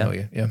that because I know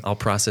you. Yeah. I'll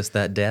process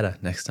that data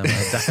next time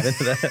I dive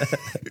into that.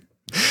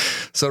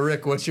 So,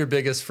 Rick, what's your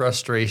biggest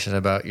frustration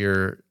about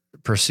your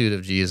pursuit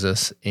of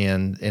Jesus,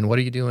 and what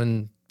are you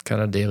doing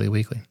kind of daily,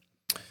 weekly?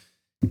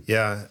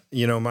 Yeah.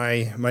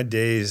 My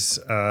days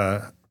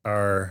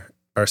are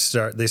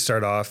they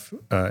start off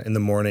in the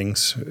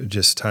mornings,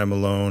 just time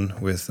alone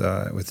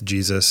with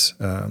Jesus.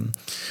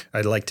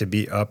 I'd like to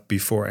be up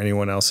before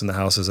anyone else in the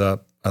house is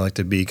up. I like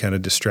to be kind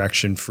of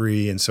distraction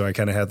free, and so I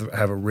kind of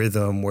have a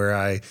rhythm where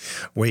I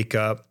wake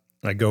up.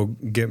 I go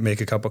make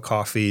a cup of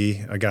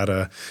coffee. I got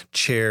a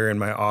chair in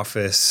my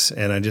office,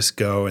 and I just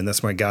go, and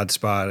that's my God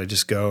spot. I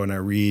just go and I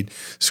read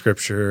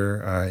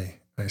scripture.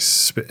 I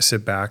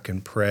sit back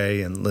and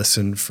pray and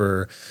listen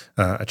for.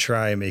 I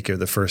try and make it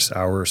the first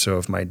hour or so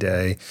of my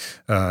day,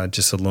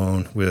 just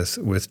alone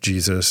with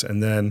Jesus,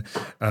 and then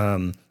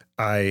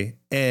I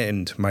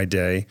end my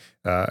day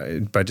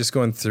by just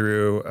going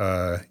through,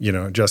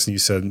 Justin, you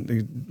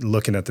said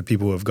looking at the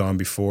people who have gone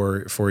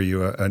before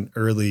you, an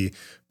early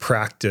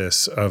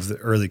practice of the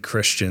early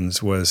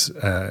Christians was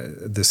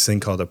this thing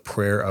called a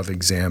prayer of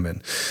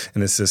examine.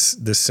 And it's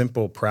this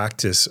simple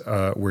practice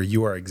where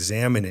you are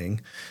examining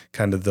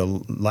kind of the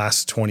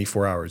last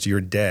 24 hours,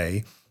 your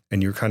day,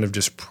 and you're kind of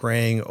just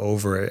praying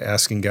over it,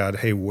 asking God,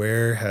 hey,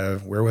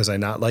 where was I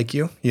not like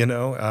you?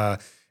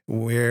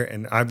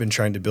 And I've been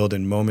trying to build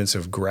in moments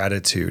of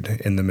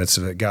gratitude in the midst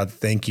of it. God,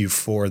 thank you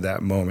for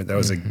that moment. That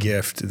was a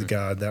gift,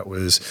 God. That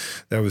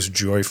was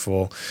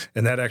joyful.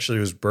 And that actually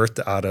was birthed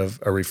out of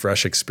a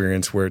refresh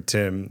experience where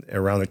Tim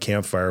around the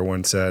campfire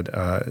once said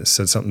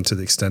something to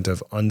the extent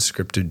of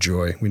unscripted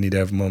joy. We need to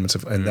have moments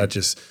of, and that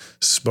just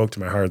spoke to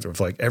my heart of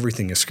like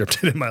everything is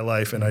scripted in my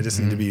life. And I just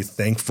need to be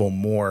thankful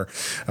more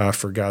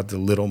for God, the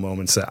little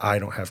moments that I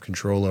don't have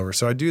control over.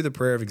 So I do the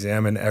prayer of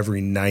examine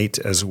every night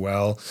as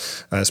well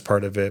as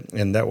part of it.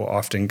 And that will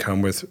often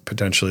come with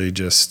potentially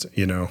just,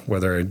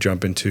 whether I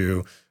jump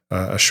into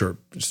a short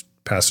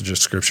passage of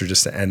scripture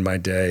just to end my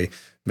day,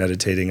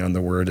 meditating on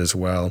the word as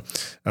well.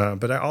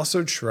 But I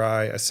also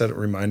I set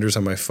reminders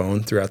on my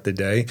phone throughout the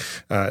day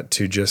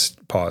to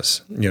just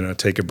pause,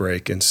 take a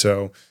break. And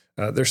so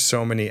there's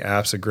so many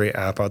apps, a great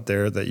app out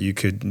there that you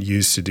could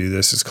use to do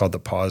this. It's called the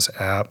Pause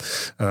app.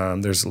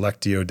 There's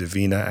Lectio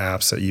Divina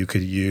apps that you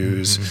could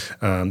use.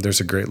 There's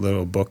a great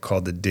little book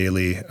called The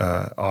Daily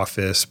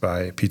Office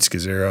by Pete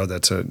Scazzaro.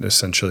 That's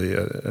essentially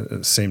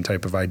a same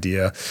type of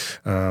idea.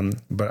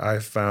 But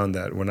I've found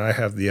that when I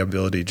have the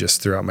ability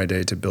just throughout my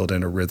day to build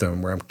in a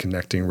rhythm where I'm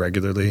connecting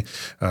regularly,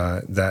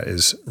 that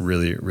is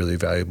really, really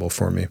valuable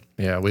for me.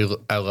 Yeah,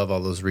 I love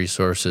all those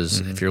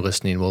resources. If you're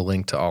listening, we'll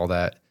link to all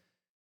that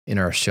in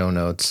our show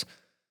notes.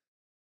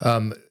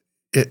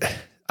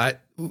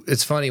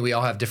 It's funny. We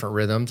all have different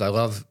rhythms. I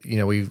love,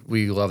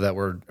 we love that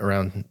word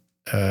around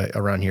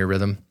here,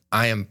 rhythm.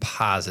 I am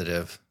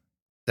positive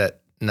that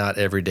not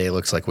every day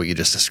looks like what you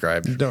just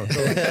described. No,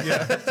 totally.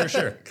 Yeah, for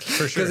sure.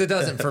 Because it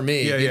doesn't for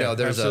me.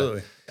 There's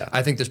absolutely.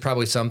 I think there's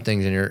probably some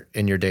things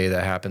in your day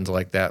that happens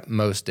like that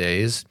most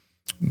days,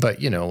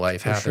 but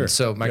life happens. Sure.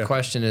 So my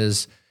question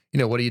is,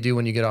 what do you do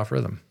when you get off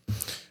rhythm?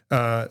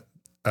 I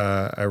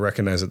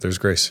recognize that there's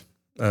grace.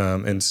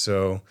 And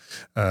so,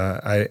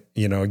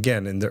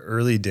 again, in the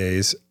early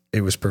days,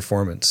 it was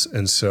performance.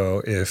 And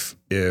so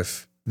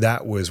if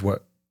that was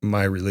what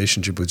my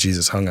relationship with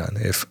Jesus hung on,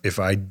 if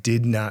I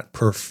did not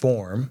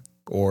perform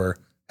or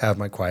have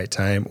my quiet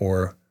time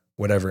or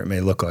whatever it may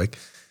look like,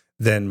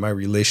 then my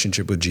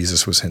relationship with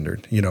Jesus was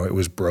hindered. It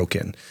was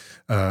broken.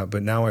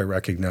 But now I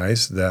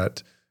recognize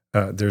that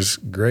there's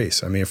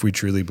grace. I mean, if we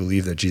truly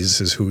believe that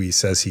Jesus is who he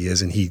says he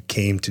is and he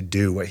came to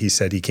do what he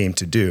said he came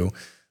to do,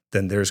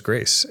 then there's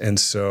grace. And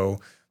so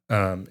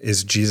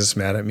is Jesus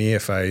mad at me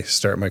if I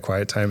start my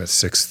quiet time at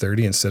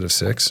 6:30 instead of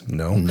 6?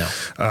 No.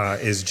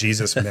 Is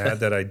Jesus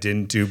mad that I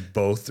didn't do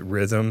both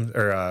rhythm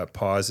or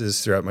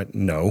pauses throughout my?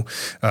 No.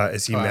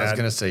 Is he mad? I was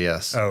going to say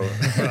yes. Oh,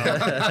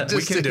 well,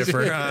 we can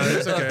differ.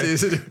 It's okay.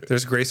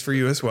 There's grace for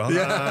you as well.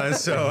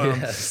 Yes.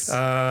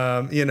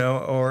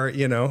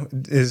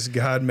 Is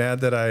God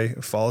mad that I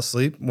fall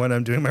asleep when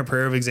I'm doing my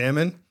prayer of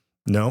examine?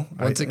 No.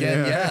 Once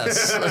again,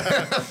 yes.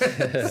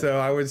 So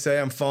I would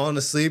say I'm falling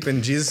asleep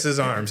in Jesus's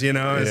arms, and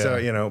so,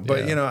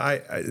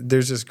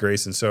 there's just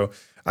grace. And so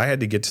I had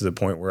to get to the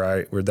point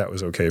where that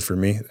was okay for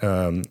me.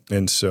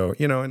 And so,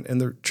 and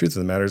the truth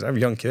of the matter is I have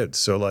young kids.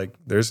 So like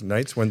there's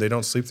nights when they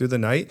don't sleep through the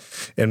night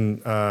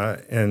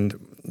and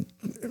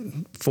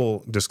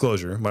full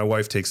disclosure, my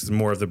wife takes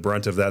more of the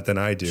brunt of that than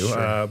I do.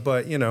 Sure.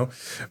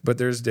 But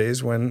there's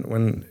days when,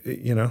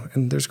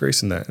 and there's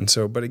grace in that. And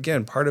so, but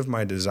again, part of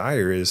my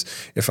desire is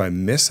if I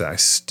miss that, I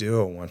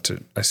still want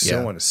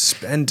to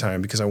spend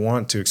time because I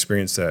want to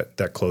experience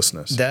that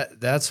closeness.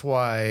 That's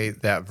why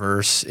that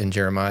verse in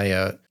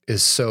Jeremiah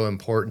is so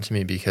important to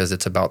me because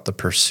it's about the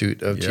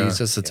pursuit of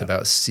Jesus. It's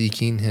about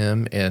seeking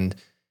him, and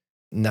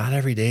not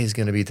every day is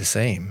going to be the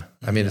same.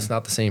 I mean, it's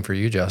not the same for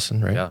you,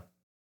 Justin, right? Yeah.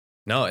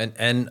 No,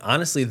 and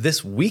honestly,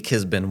 this week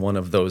has been one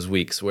of those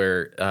weeks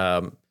where,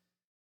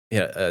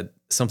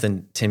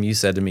 something, Tim, you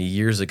said to me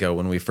years ago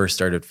when we first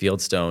started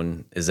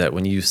Fieldstone is that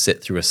when you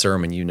sit through a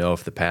sermon,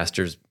 if the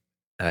pastors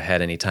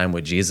had any time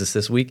with Jesus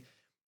this week.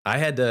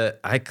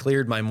 I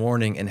cleared my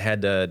morning and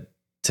had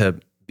to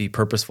be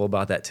purposeful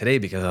about that today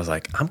because I was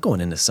like, I'm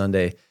going into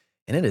Sunday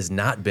and it has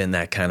not been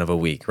that kind of a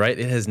week, right?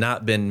 It has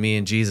not been me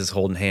and Jesus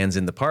holding hands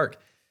in the park.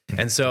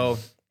 And so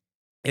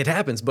it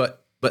happens,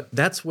 but But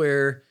that's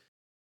where,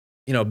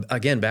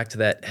 again, back to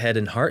that head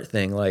and heart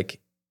thing, like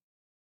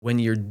when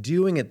you're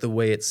doing it the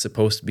way it's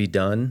supposed to be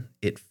done,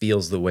 it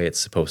feels the way it's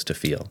supposed to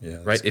feel,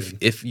 right?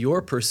 If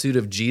your pursuit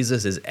of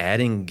Jesus is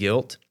adding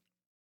guilt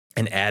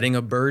and adding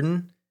a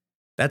burden,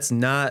 that's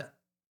not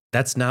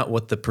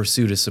what the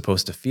pursuit is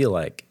supposed to feel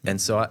like. And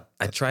so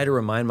I try to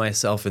remind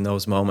myself in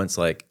those moments,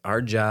 like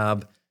our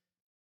job,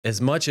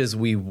 as much as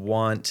we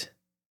want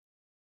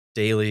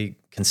daily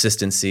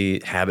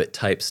consistency, habit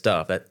type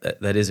stuff,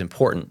 that is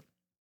important.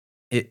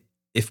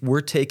 If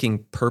we're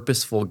taking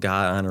purposeful,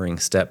 God-honoring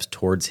steps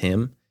towards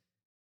him,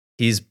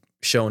 he's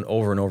shown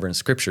over and over in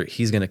Scripture,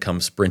 he's going to come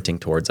sprinting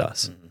towards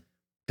us,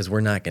 because we're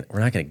not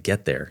going to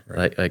get there.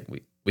 Right? Like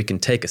we can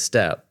take a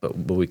step, but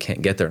we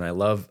can't get there. And I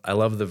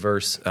love the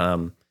verse.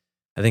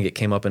 I think it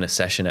came up in a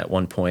session at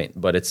one point,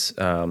 but it's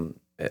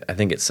I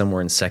think it's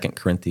somewhere in 2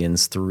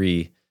 Corinthians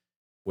 3,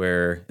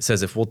 where it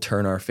says, if we'll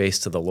turn our face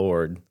to the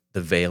Lord,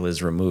 the veil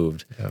is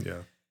removed.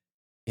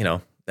 Yeah.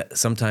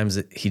 Sometimes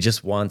he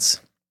just wants,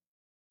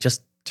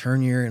 just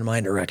turn in my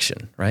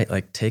direction, right?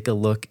 Like take a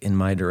look in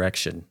my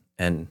direction,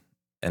 and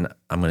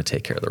I'm going to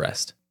take care of the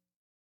rest.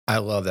 I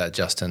love that,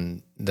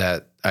 Justin,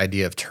 that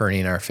idea of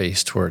turning our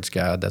face towards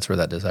God. That's where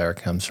that desire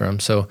comes from.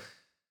 So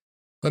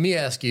let me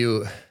ask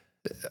you,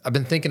 I've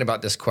been thinking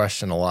about this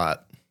question a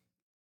lot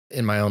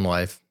in my own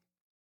life,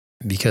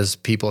 because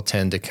people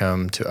tend to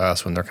come to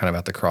us when they're kind of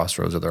at the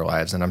crossroads of their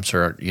lives. And I'm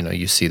sure,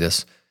 you see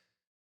this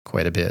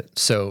quite a bit.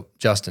 So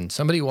Justin,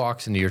 somebody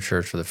walks into your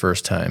church for the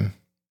first time,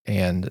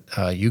 and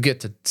you get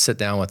to sit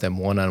down with them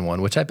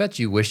one-on-one, which I bet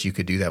you wish you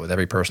could do that with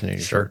every person in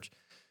your church.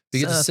 You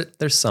get to sit.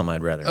 There's some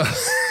I'd rather.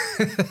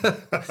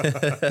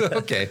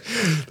 Okay.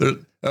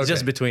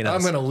 Just between us.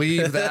 I'm going to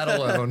leave that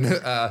alone.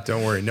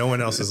 Don't worry. No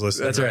one else is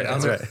listening. That's right.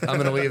 I'm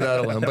going to leave that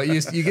alone. But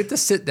you get to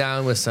sit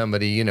down with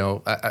somebody,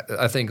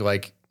 I think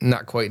like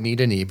not quite knee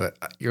to knee, but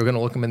you're going to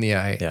look them in the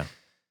eye. Yeah.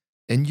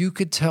 And you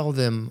could tell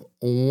them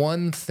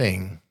one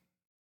thing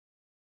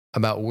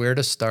about where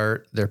to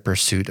start their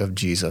pursuit of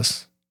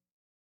Jesus.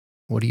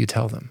 What do you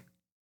tell them?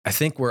 I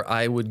think where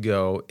I would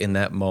go in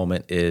that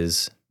moment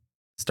is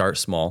start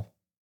small,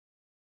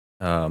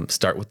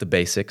 start with the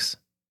basics.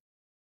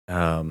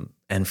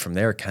 And from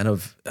there, kind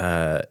of,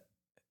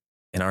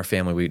 in our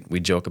family, we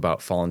joke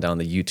about falling down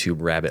the YouTube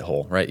rabbit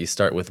hole, right? You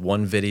start with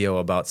one video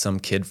about some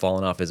kid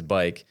falling off his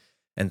bike,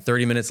 and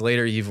 30 minutes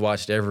later, you've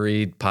watched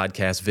every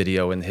podcast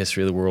video in the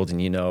history of the world,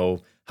 and you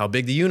know how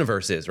big the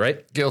universe is,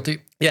 right? Guilty.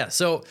 Yeah.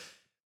 So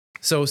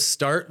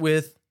start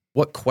with,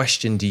 what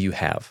question do you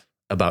have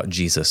about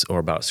Jesus or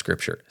about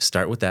Scripture?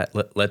 Start with that.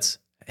 Let's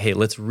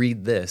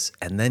read this,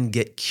 and then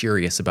get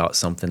curious about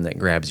something that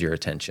grabs your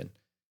attention.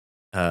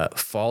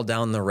 Fall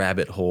down the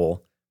rabbit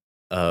hole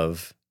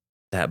of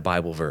that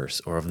Bible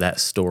verse or of that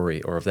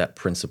story or of that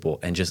principle,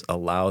 and just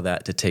allow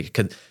that to take,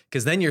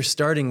 because then you're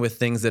starting with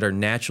things that are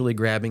naturally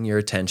grabbing your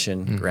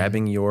attention,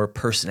 grabbing your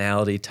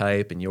personality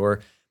type and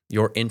your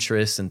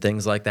interests and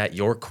things like that,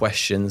 your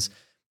questions.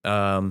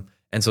 And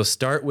so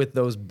start with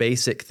those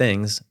basic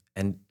things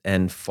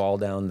and fall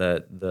down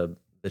the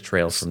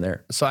trail from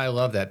there. So I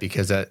love that,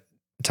 because that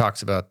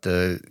talks about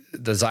the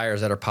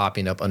desires that are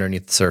popping up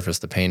underneath the surface,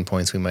 the pain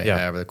points we might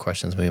have, or the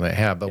questions we might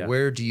have. But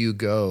where do you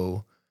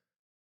go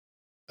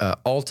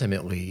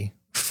ultimately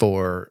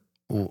for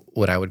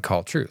what I would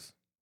call truth?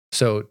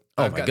 So,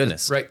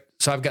 goodness. Right.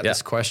 So I've got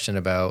this question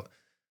about,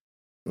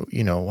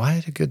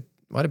 why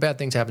do bad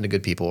things happen to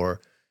good people?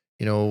 Or,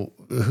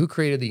 who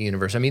created the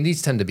universe? I mean,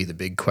 these tend to be the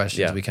big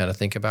questions we kind of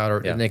think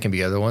about, and they can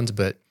be other ones,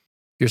 but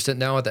you're sitting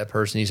down with that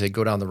person, you say,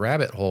 go down the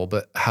rabbit hole,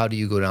 but how do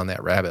you go down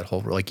that rabbit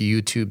hole? Like,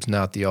 YouTube's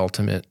not the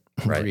ultimate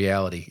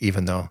reality,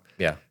 even though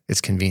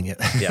it's convenient.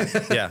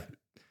 Yeah.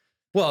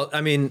 Well,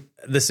 I mean,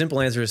 the simple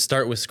answer is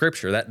start with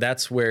Scripture.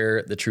 That's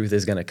where the truth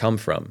is going to come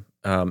from.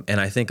 And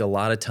I think a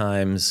lot of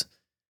times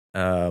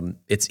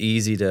it's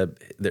easy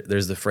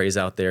there's the phrase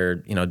out there,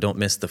 don't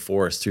miss the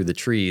forest through the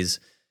trees.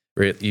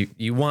 Where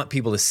you want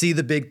people to see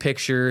the big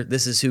picture.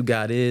 This is who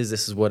God is.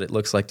 This is what it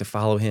looks like to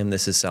follow him.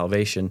 This is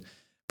salvation.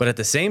 But at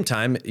the same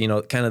time,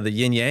 kind of the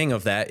yin yang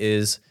of that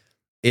is,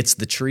 it's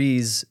the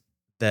trees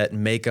that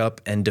make up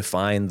and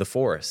define the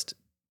forest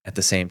at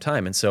the same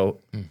time. And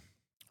so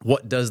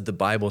what does the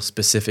Bible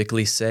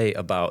specifically say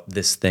about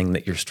this thing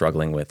that you're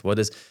struggling with?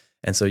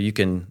 And so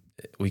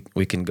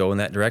we can go in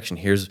that direction.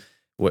 Here's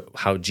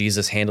how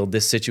Jesus handled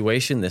this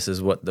situation. This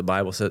is what the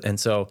Bible says. And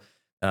so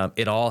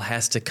it all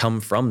has to come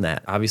from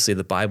that. Obviously,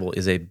 the Bible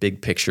is a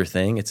big picture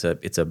thing. It's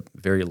a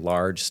very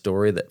large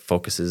story that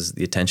focuses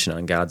the attention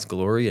on God's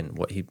glory and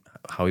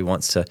how he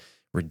wants to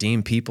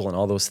redeem people and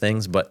all those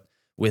things. But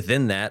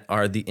within that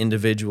are the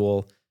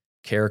individual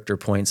character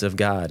points of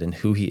God and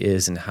who he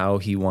is and how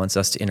he wants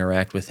us to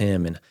interact with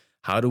him, and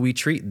how do we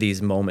treat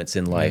these moments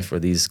in life or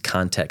these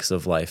contexts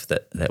of life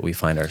that we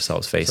find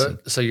ourselves facing.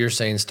 So you're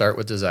saying start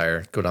with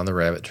desire, go down the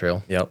rabbit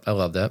trail. Yep. I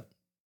love that.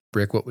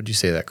 Rick, what would you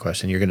say to that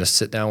question? You're going to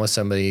sit down with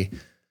somebody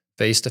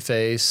face to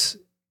face.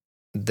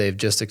 They've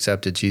just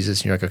accepted Jesus,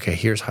 and you're like, okay,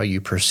 here's how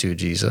you pursue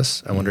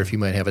Jesus. I wonder if you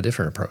might have a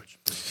different approach.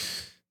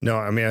 No,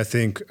 I mean, I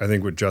think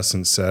what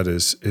Justin said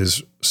is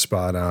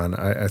spot on.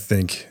 I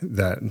think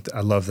that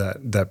I love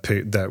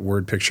that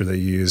word picture that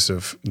you used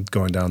of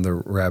going down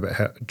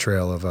the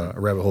trail of a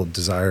rabbit hole of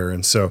desire.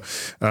 And so,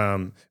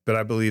 but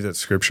I believe that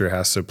Scripture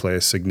has to play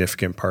a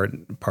significant part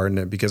in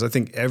it, because I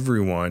think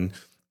everyone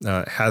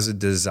has a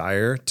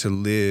desire to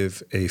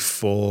live a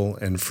full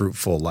and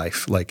fruitful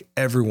life. Like,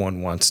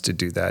 everyone wants to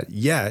do that.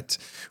 Yet,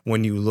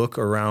 when you look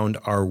around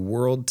our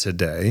world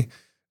today,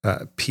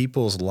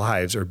 people's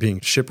lives are being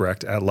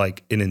shipwrecked at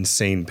like an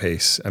insane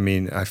pace. I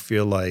mean, I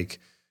feel like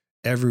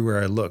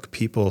everywhere I look,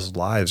 people's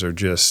lives are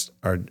just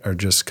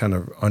kind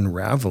of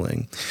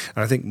unraveling.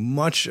 And I think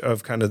much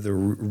of kind of the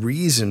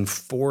reason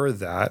for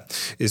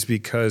that is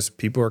because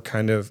people are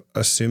kind of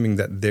assuming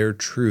that their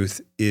truth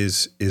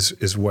is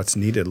what's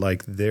needed,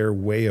 like their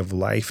way of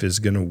life is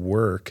going to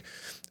work.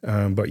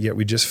 But yet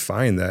we just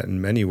find that in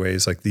many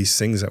ways, like these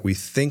things that we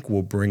think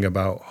will bring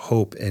about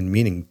hope and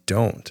meaning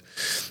don't.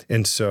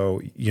 And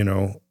so,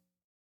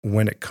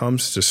 when it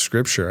comes to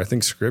Scripture, I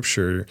think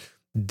Scripture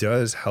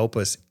does help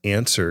us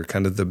answer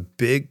kind of the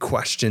big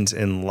questions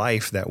in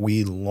life that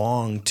we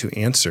long to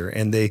answer.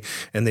 And they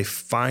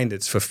find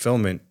its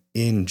fulfillment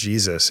in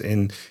Jesus,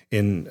 in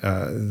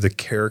the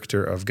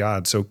character of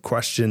God. So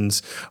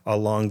questions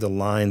along the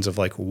lines of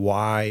like,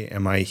 why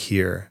am I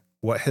here?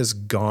 What has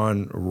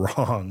gone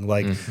wrong?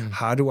 Like,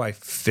 how do I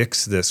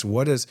fix this?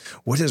 What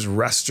does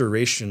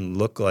restoration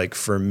look like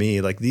for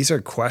me? Like, these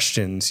are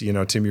questions,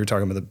 Tim, you were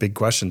talking about the big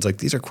questions. Like,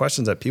 these are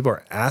questions that people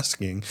are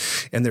asking,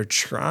 and they're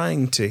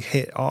trying to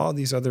hit all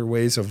these other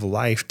ways of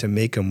life to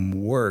make them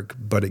work.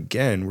 But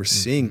again, we're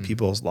seeing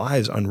people's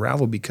lives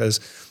unravel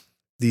because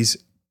these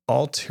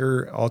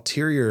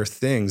ulterior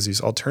things,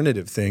 these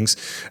alternative things,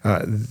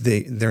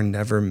 they're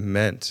never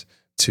meant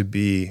to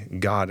be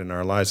God in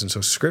our lives. And so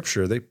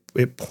Scripture,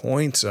 it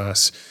points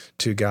us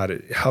to God.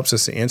 It helps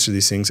us to answer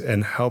these things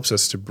and helps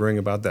us to bring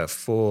about that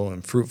full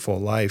and fruitful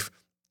life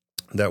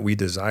that we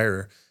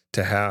desire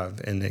to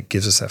have. And it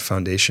gives us that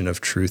foundation of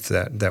truth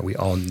that we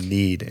all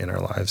need in our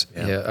lives.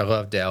 Yeah, I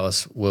love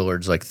Dallas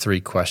Willard's like 3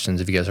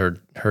 questions. Have you guys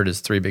heard his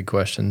 3 big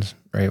questions,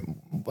 right?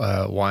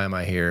 Why am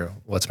I here?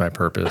 What's my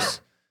purpose?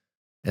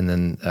 And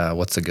then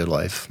what's the good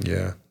life?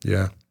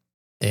 Yeah.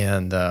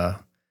 And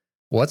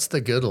what's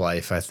the good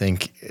life? I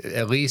think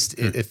at least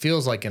it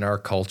feels like in our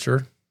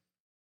culture,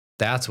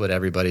 that's what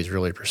everybody's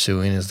really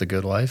pursuing, is the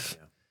good life.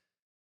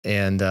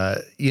 Yeah. And,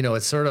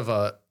 it's sort of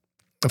a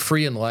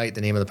Free and Light,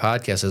 the name of the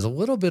podcast, is a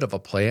little bit of a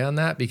play on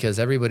that, because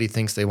everybody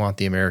thinks they want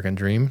the American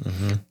dream,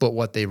 but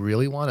what they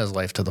really want is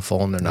life to the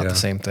full, and they're not the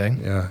same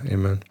thing. Yeah.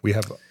 Amen. We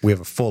have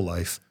a full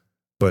life,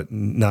 but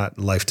not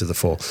life to the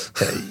full.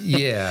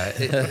 Nice.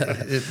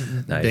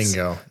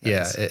 Bingo.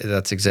 Nice. Yeah,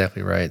 that's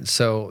exactly right.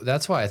 So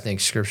that's why I think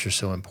Scripture is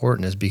so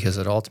important, is because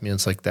it ultimately,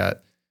 it's like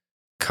that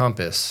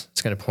compass.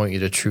 It's going to point you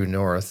to true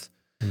north.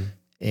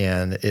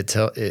 And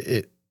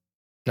it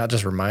not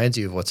just reminds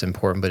you of what's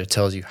important, but it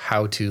tells you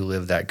how to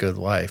live that good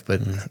life.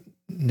 But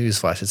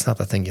newsflash, it's not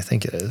the thing you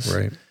think it is.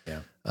 Right.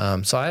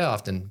 Yeah. So I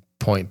often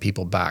point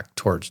people back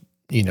towards,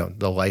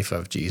 the life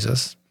of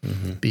Jesus.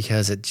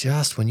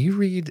 Because when you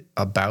read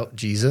about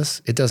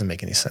Jesus, it doesn't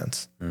make any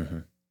sense.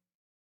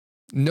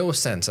 No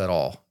sense at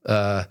all.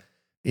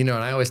 And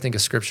I always think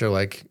of Scripture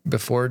like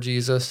before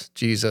Jesus,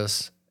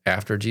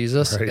 after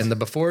Jesus. Right. And the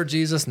before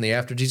Jesus and the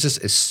after Jesus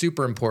is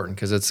super important,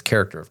 because it's the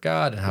character of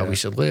God and how we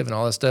should live and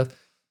all that stuff.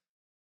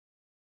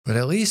 But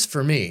at least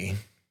for me,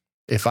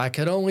 if I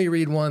could only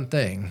read one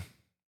thing,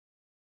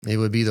 it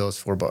would be those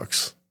 4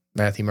 books.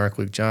 Matthew, Mark,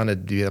 Luke, John.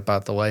 It'd be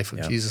about the life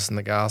of Jesus in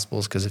the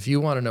Gospels. Because if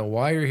you want to know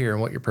why you're here and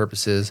what your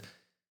purpose is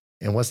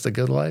and what's the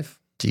good life,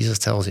 Jesus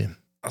tells you.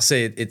 I'll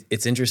say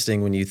it's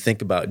interesting when you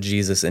think about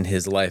Jesus and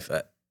his life.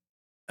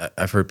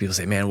 I've heard people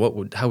say,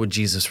 man, how would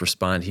Jesus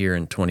respond here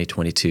in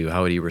 2022?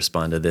 How would he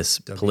respond to this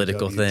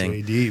political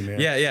thing? Man.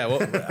 Yeah.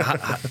 Well,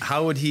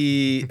 how would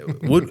he,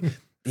 would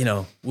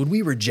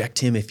we reject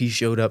him if he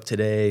showed up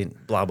today?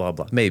 Blah, blah,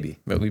 blah. Maybe,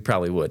 but we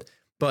probably would.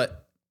 But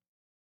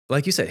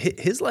like you said,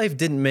 his life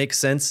didn't make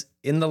sense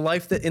in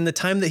the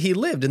time that he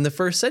lived in the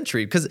first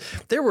century, because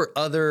there were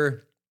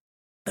other.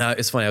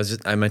 It's funny.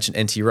 I mentioned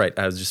N.T. Wright.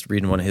 I was just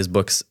reading one of his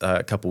books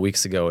a couple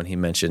weeks ago, and he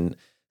mentioned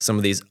some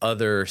of these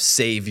other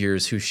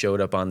saviors who showed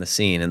up on the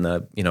scene in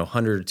the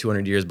 100 or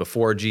 200 years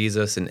before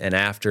Jesus and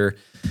after,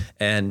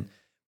 and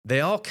they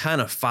all kind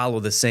of follow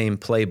the same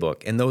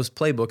playbook, and those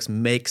playbooks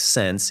make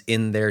sense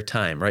in their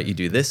time, right? You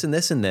do this and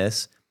this and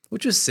this,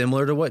 which is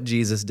similar to what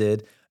Jesus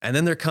did. And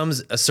then there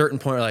comes a certain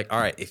point where like, all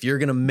right, if you're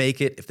going to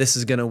make it, if this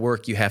is going to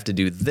work, you have to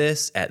do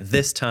this at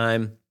this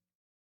time.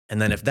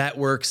 And then if that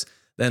works,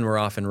 then we're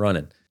off and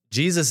running.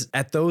 Jesus,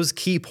 at those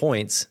key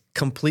points,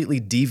 completely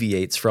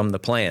deviates from the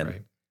plan.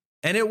 Right.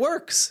 And it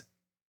works.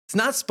 It's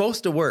not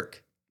supposed to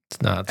work.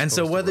 It's not. And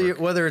so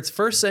whether it's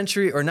first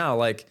century or now,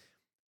 like,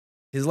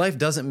 his life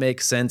doesn't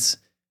make sense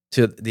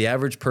to the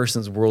average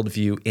person's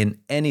worldview in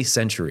any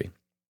century.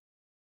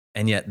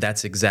 And yet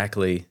that's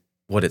exactly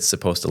what it's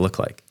supposed to look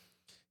like.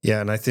 Yeah,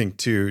 and I think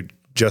too,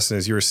 Justin,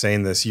 as you were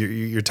saying this,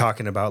 you're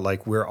talking about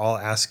like, we're all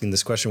asking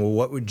this question, well,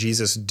 what would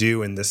Jesus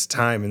do in this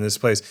time, in this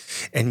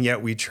place? And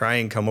yet we try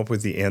and come up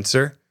with the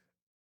answer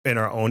in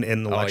our own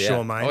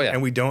intellectual mind.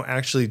 And we don't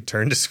actually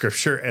turn to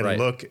scripture and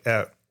look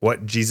at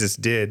what Jesus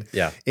did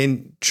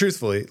in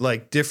truthfully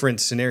like different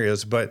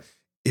scenarios. But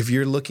if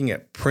you're looking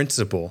at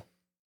principle,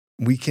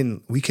 we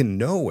can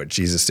know what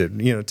Jesus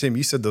did. You know, Tim,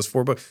 you said those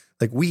 4 books,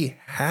 like we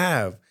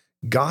have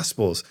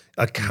Gospels,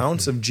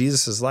 accounts of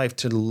Jesus's life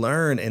to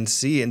learn and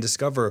see and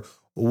discover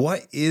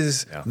what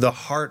is the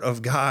heart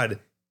of God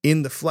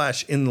in the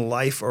flesh, in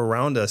life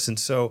around us. And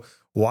so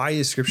why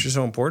is scripture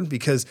so important?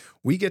 Because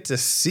we get to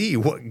see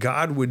what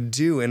God would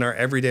do in our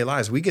everyday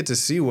lives. We get to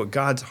see what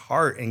God's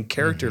heart and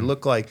character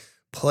look like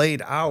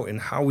played out in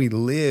how we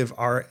live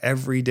our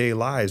everyday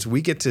lives.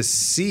 We get to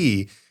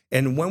see,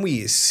 and when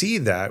we see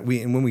that,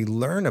 and when we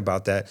learn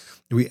about that,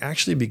 we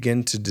actually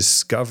begin to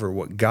discover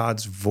what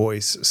God's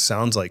voice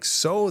sounds like,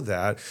 so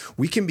that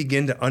we can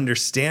begin to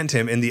understand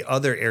him in the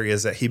other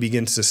areas that he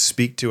begins to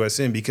speak to us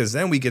in, because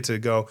then we get to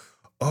go,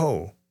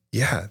 oh,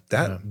 yeah,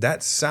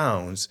 that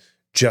sounds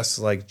just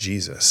like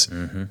Jesus.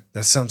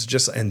 That sounds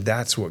just, and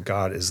that's what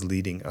God is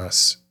leading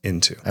us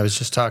into. I was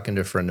just talking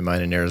to a friend of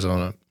mine in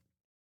Arizona.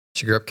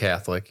 She grew up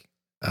Catholic,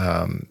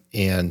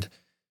 and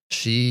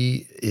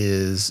she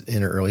is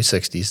in her early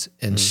 60s,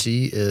 and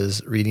she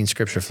is reading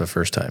scripture for the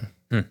first time.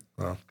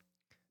 Wow.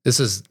 This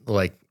is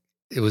like,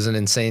 it was an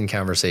insane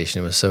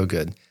conversation. It was so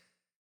good.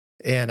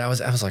 And I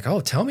was like,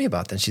 oh, tell me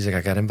about that. And she's like,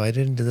 I got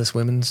invited into this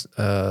women's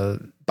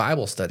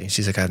Bible study. And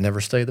she's like, I've never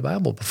studied the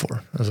Bible before.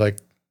 I was like,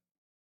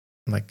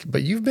 I'm like,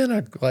 but you've been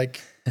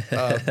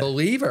a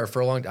believer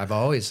for a long time. I've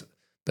always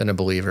been a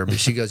believer. But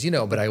she goes,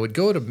 but I would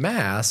go to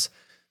mass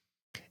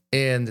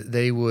and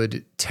they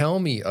would tell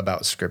me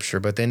about scripture,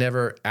 but they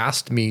never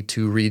asked me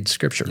to read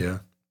scripture. Yeah.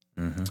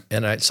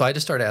 And so I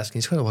just started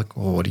asking, like,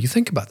 well, what do you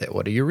think about that?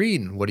 What are you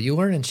reading? What are you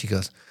learning? She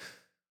goes,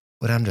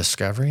 what I'm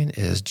discovering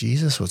is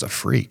Jesus was a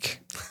freak.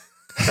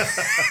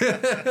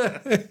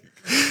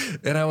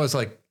 And I was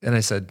like, and I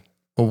said,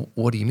 well,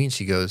 what do you mean?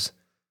 She goes,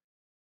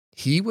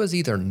 he was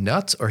either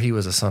nuts or he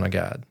was a son of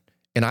God.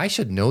 And I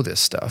should know this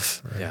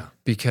stuff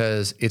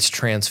because it's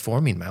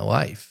transforming my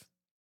life.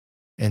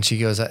 And she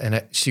goes,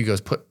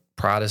 put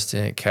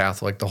Protestant,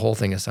 Catholic, the whole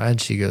thing aside.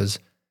 She goes,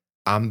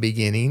 I'm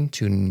beginning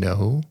to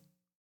know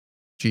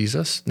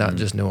Jesus, not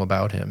just know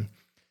about him.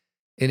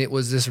 And it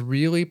was this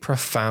really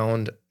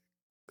profound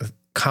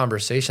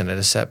conversation. I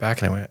just sat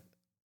back and I went,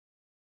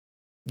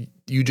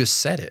 you just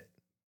said it.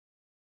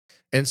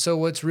 And so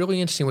what's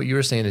really interesting, what you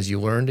were saying, is you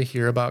learn to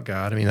hear about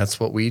God. I mean, that's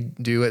what we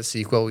do at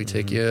Sequel. We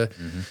take you,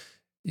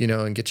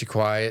 and get you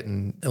quiet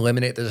and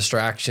eliminate the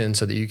distraction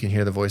so that you can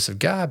hear the voice of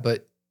God.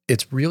 But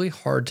it's really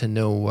hard to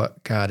know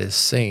what God is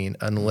saying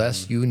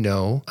unless you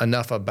know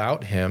enough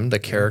about him, the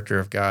character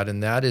of God.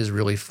 And that is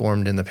really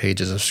formed in the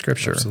pages of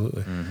scripture.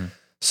 Absolutely.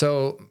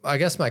 So I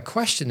guess my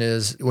question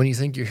is, when you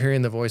think you're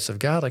hearing the voice of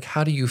God, like,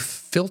 how do you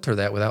filter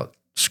that without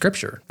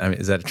scripture? I mean,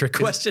 is that a trick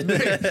question?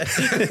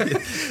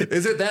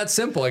 Is it that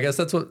simple? I guess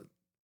that's what.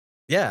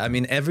 Yeah, I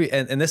mean,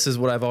 and this is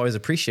what I've always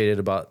appreciated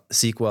about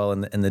Sequel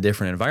and the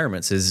different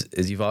environments is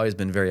you've always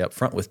been very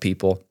upfront with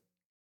people.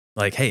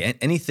 Like, hey,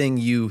 anything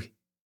you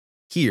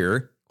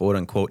hear, quote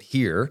unquote,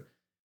 hear,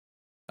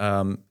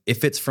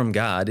 if it's from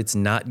God, it's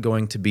not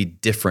going to be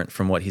different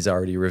from what he's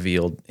already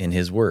revealed in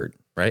his word,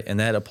 right? And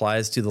that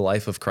applies to the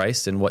life of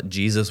Christ and what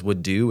Jesus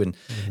would do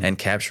and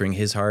capturing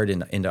his heart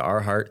into our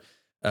heart.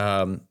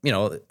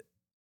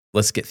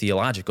 Let's get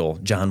theological.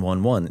 John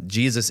 1:1,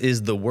 Jesus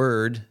is the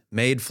Word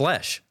made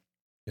flesh.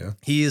 Yeah.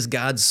 He is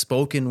God's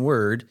spoken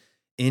word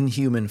in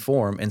human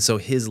form. And so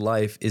his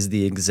life is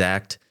the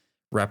exact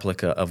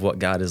replica of what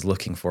God is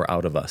looking for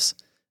out of us.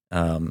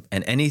 And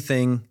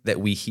anything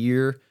that we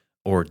hear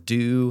or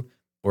do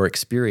or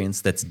experience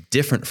that's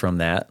different from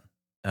that,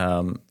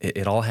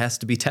 it all has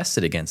to be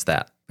tested against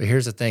that. But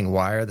here's the thing.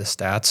 Why are the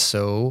stats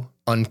so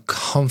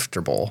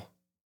uncomfortable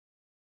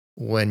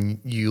when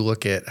you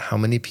look at how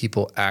many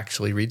people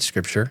actually read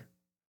scripture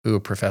who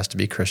profess to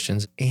be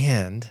Christians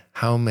and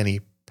how many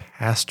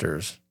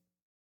pastors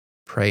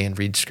pray and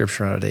read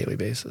scripture on a daily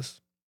basis?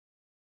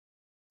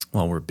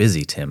 Well, we're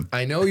busy, Tim.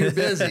 I know you're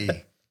busy.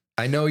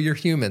 I know you're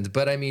humans,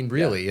 but I mean,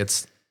 really,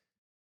 it's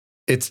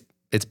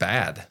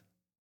bad.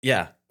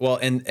 Yeah. Well,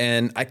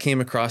 and I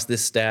came across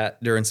this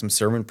stat during some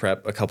sermon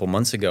prep a couple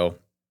months ago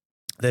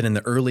that in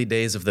the early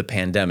days of the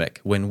pandemic,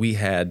 when we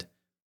had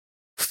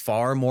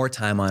far more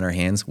time on our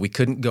hands, we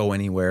couldn't go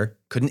anywhere,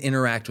 couldn't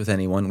interact with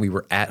anyone. We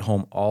were at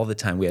home all the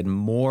time. We had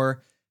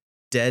more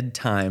dead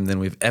time than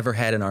we've ever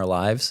had in our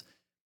lives.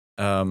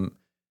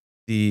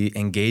 The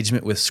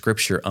engagement with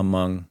scripture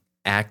among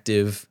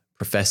active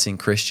professing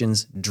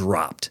Christians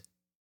dropped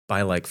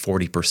by like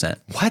 40%.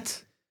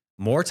 What?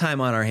 More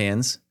time on our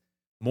hands,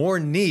 more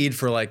need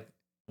for like,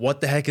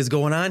 what the heck is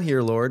going on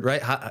here, Lord,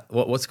 right?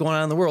 What's going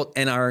on in the world?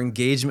 And our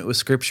engagement with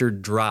scripture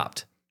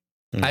dropped.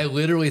 I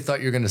literally thought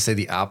you were going to say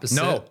the opposite.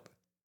 No.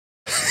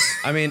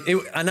 I mean,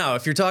 now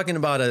if you're talking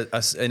about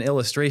an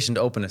illustration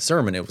to open a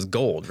sermon, it was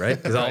gold, right?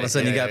 Because all of a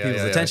sudden you got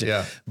people's attention.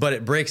 Yeah. But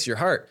it breaks your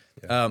heart.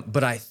 Yeah.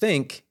 But I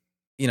think,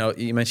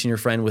 you mentioned your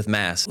friend with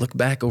Mass. Look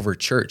back over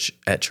church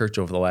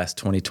over the last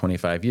 20,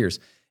 25 years.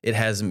 It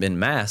hasn't been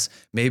Mass.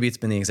 Maybe it's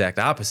been the exact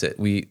opposite.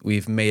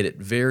 We've made it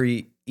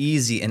very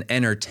easy and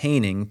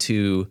entertaining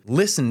to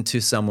listen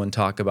to someone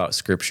talk about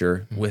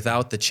Scripture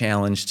without the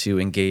challenge to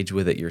engage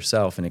with it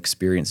yourself and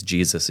experience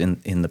Jesus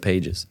in the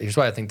pages. Here's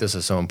why I think this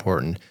is so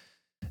important,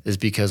 is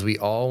because we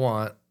all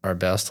want our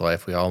best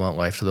life. We all want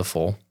life to the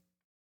full.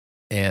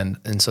 And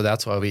so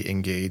that's why we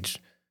engage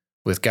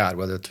with God,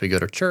 whether it's we go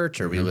to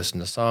church or we listen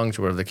to songs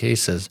or whatever the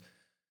case is.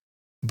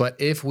 But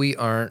if we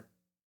aren't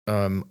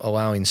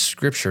allowing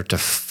Scripture to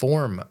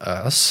form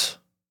us,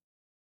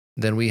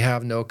 then we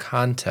have no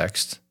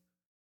context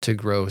to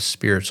grow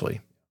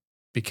spiritually,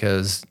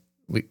 because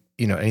we,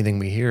 anything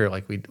we hear,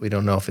 like we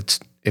don't know if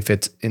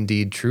it's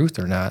indeed truth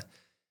or not.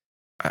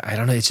 I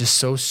don't know. It's just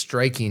so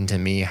striking to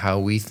me how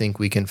we think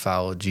we can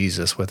follow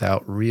Jesus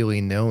without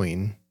really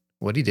knowing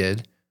what he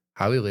did,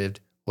 how he lived,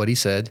 what he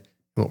said,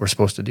 what we're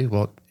supposed to do.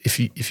 Well, if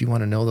you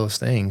want to know those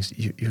things,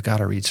 you got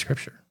to read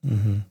Scripture.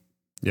 Mm-hmm.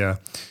 Yeah.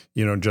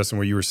 Justin,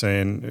 what you were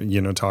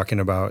saying, talking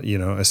about,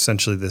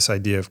 essentially this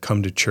idea of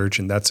come to church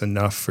and that's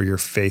enough for your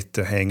faith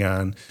to hang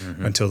on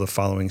until the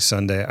following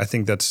Sunday. I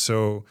think that's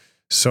so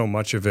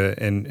much of it.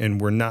 And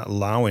we're not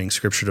allowing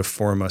Scripture to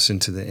form us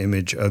into the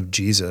image of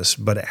Jesus,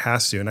 but it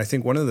has to. And I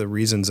think one of the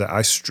reasons that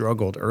I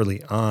struggled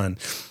early on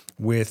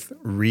with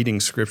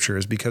reading Scripture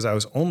is because I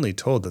was only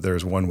told that there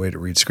was one way to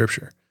read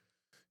Scripture.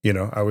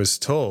 I was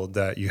told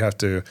that you have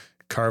to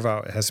carve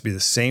out, it has to be the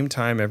same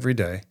time every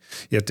day.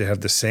 You have to have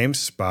the same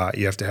spot.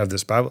 You have to have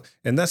this Bible,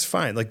 and that's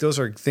fine. Like, those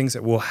are things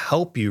that will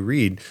help you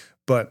read.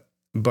 But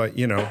what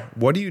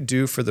do you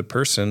do for the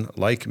person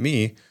like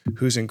me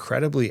who's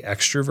incredibly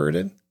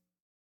extroverted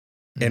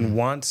and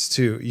wants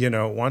to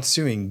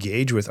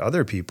engage with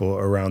other people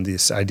around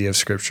this idea of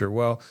Scripture?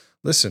 Well,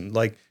 listen,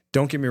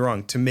 don't get me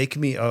wrong, to make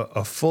me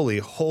a fully,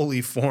 wholly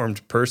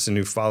formed person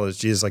who follows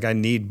Jesus, I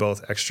need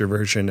both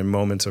extroversion and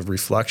moments of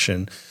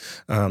reflection.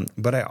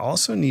 But I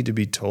also need to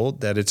be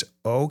told that it's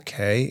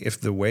okay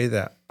if the way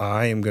that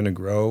I am going to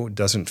grow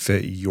doesn't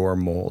fit your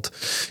mold,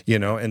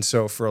 And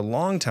so for a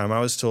long time,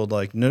 I was told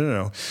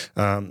no.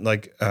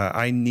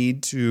 I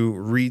need to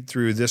read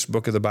through this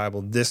book of the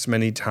Bible this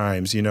many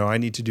times. I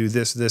need to do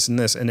this, this, and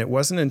this. And it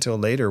wasn't until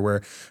later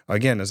where,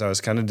 again, as I was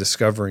kind of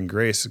discovering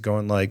grace,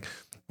 going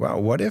wow,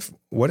 what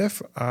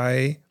if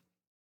I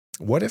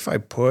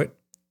put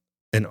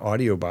an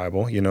audio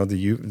Bible,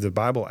 the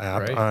Bible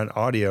app on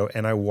audio,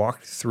 and I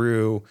walked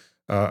through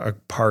a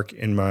park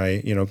in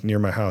my, near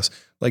my house?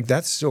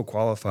 That still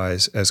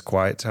qualifies as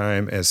quiet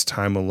time, as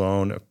time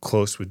alone,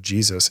 close with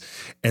Jesus.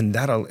 And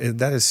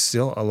that is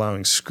still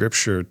allowing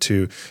Scripture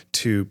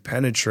to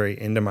penetrate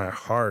into my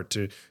heart,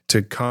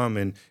 to come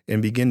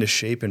and begin to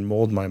shape and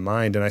mold my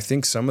mind. And I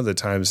think some of the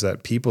times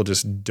that people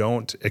just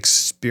don't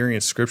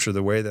experience Scripture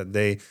the way that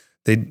they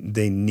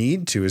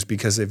need to is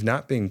because they've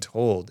not been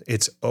told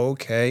it's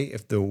okay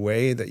if the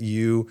way that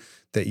you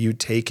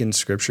take in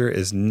Scripture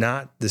is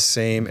not the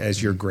same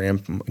as your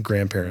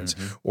grandparents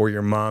or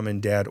your mom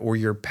and dad or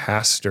your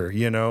pastor.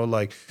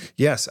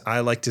 Yes, I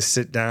like to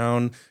sit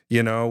down,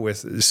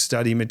 with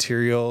study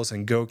materials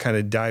and go kind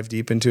of dive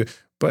deep into it.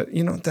 But,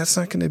 that's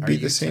not going to be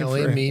the same. Are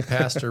you telling me,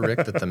 Pastor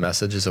Rick, that the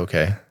message is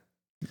okay?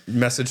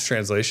 Message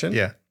translation?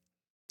 Yeah.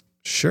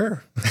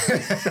 Sure.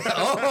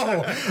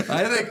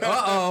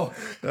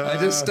 I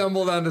just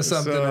stumbled onto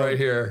something right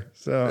here.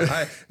 So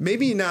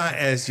maybe not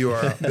as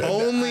your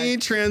only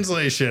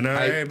translation, all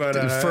right? But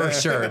for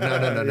sure. No.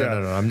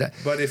 I'm not.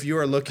 But if you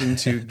are looking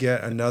to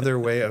get another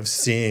way of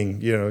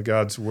seeing,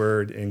 God's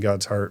word and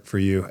God's heart for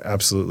you,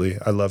 absolutely.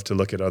 I love to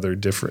look at other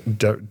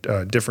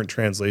different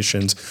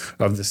translations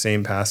of the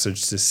same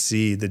passage to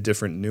see the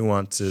different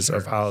nuances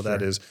of how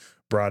that is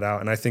brought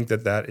out. And I think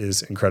that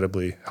is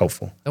incredibly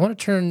helpful. I want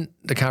to turn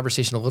the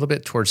conversation a little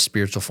bit towards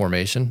spiritual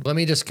formation. Let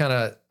me just kind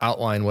of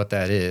outline what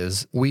that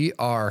is. We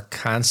are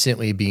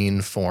constantly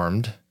being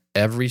formed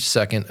every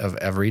second of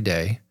every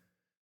day,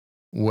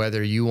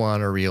 whether you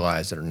want to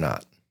realize it or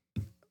not.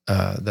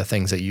 The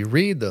things that you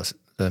read,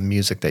 the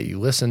music that you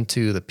listen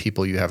to, the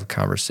people you have a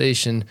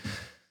conversation,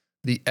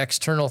 the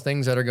external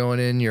things that are going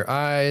in your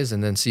eyes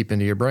and then seep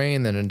into your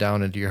brain, then and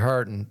down into your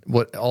heart. And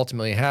what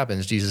ultimately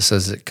happens, Jesus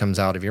says, it comes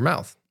out of your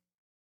mouth.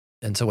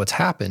 And so what's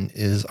happened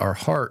is our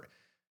heart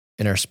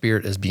and our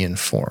spirit is being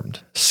formed.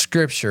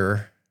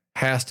 Scripture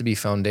has to be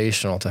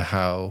foundational to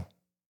how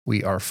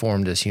we are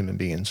formed as human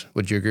beings.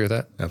 Would you agree with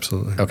that?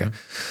 Absolutely. Okay.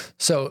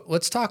 So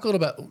let's talk a little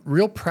bit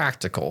real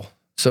practical.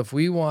 So if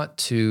we want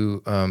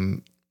to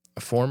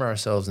form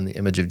ourselves in the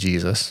image of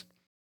Jesus,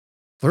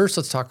 first,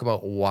 let's talk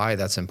about why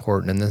that's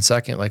important. And then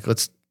second,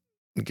 let's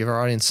give our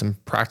audience some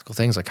practical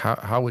things.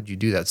 How would you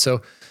do that?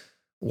 So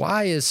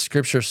why is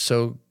Scripture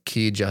so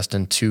key,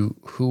 Justin, to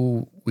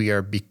who we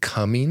are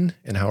becoming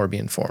and how we're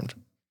being formed?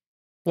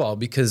 Well,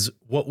 because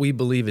what we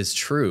believe is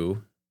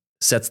true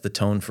sets the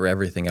tone for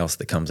everything else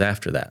that comes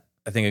after that.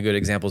 I think a good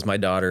example is my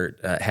daughter,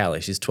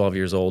 Hallie. She's 12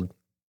 years old,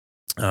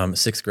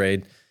 6th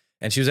grade.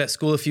 And she was at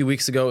school a few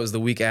weeks ago. It was the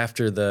week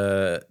after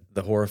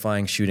the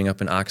horrifying shooting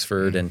up in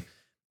Oxford.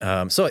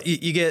 And so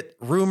you get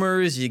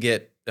rumors, you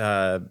get,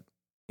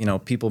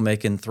 people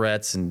making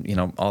threats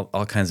and,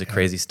 all kinds of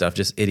crazy stuff,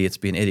 just idiots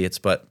being idiots.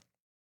 But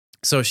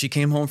so she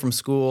came home from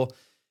school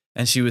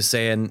and she was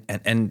saying,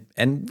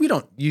 and we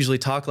don't usually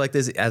talk like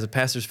this as a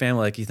pastor's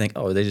family. Like you think,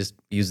 oh, they just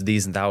use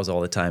these and thous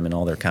all the time in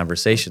all their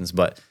conversations.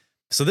 But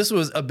so this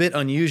was a bit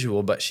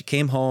unusual, but she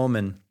came home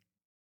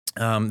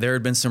and there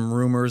had been some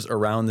rumors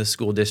around the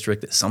school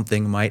district that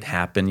something might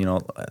happen,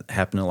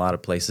 happen in a lot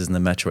of places in the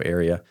metro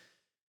area.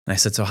 And I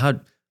said, so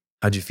how'd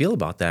you feel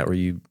about that? Were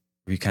you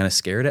kind of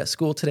scared at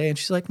school today? And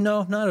she's like,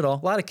 no, not at all.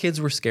 A lot of kids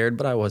were scared,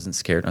 but I wasn't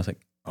scared. And I was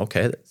like,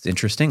 okay, that's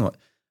interesting.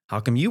 How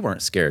come you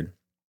weren't scared?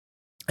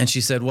 And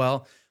she said,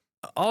 well,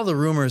 all the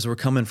rumors were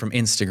coming from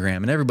Instagram,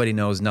 and everybody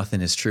knows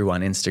nothing is true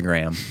on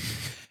Instagram.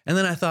 And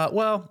then I thought,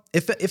 well,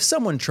 if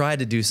someone tried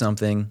to do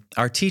something,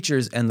 our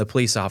teachers and the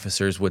police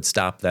officers would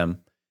stop them.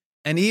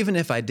 And even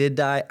if I did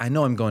die, I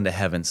know I'm going to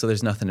heaven, so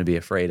there's nothing to be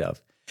afraid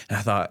of. And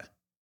I thought,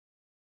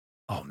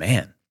 oh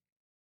man,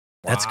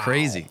 that's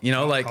crazy.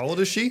 Like how old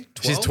is she?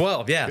 12? She's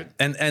 12. Yeah.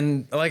 Good.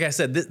 And like I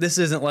said, this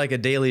isn't like a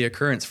daily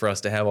occurrence for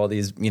us to have all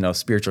these,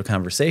 spiritual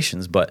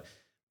conversations. But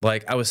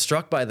like I was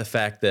struck by the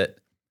fact that,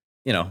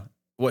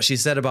 what she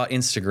said about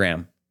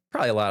Instagram,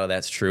 probably a lot of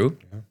that's true.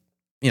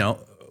 Yeah.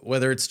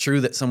 Whether it's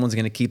true that someone's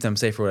going to keep them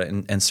safe or what,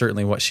 and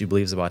certainly what she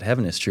believes about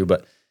heaven is true.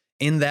 But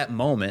in that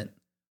moment,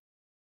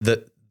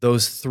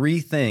 those three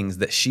things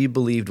that she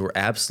believed were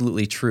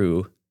absolutely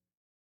true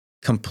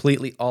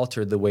completely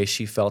altered the way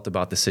she felt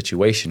about the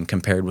situation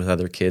compared with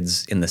other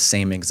kids in the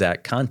same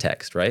exact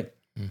context, right?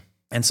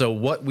 And so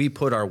what we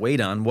put our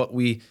weight on, what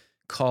we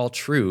call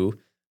true,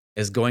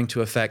 is going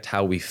to affect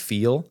how we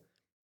feel,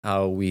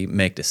 how we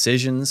make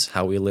decisions,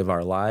 how we live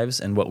our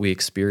lives, and what we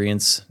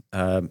experience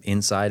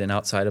inside and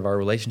outside of our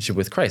relationship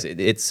with Christ.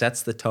 It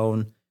sets the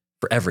tone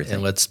for everything.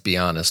 And let's be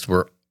honest,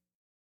 we're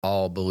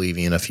all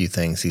believing in a few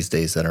things these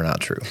days that are not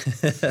true.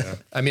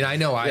 I mean, I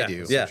know I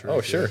do. Yeah.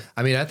 Oh, sure.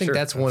 I mean, I think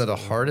that's one of the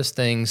hardest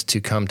things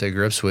to come to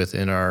grips with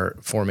in our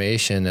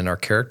formation and our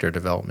character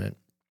development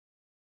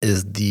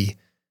is the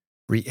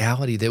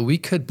reality that we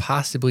could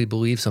possibly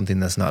believe something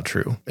that's not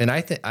true. And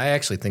I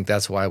actually think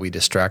that's why we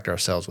distract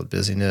ourselves with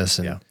busyness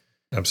and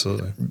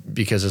absolutely,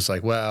 because it's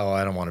like, well,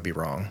 I don't want to be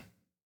wrong.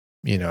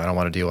 I don't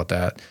want to deal with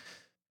that.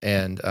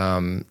 And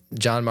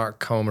John Mark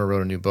Comer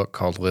wrote a new book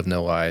called Live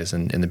No Lies.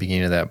 And in the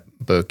beginning of that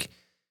book,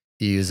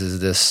 he uses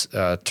this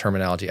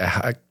terminology.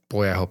 I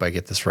hope I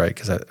get this right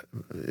because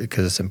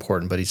it's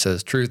important. But he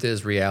says, truth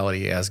is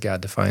reality as God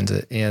defines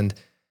it. And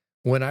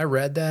when I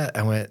read that,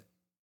 I went,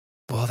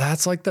 well,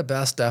 that's like the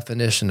best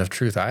definition of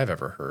truth I've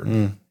ever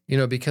heard.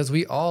 Because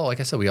we all,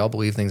 like I said, we all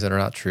believe things that are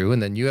not true.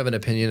 And then you have an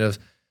opinion of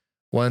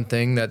one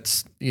thing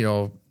that's,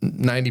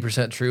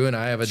 90% true, and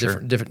I have a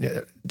different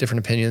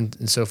opinion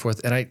and so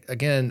forth. And I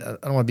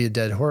don't want to be a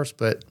dead horse,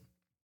 but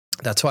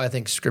that's why I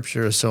think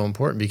scripture is so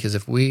important, because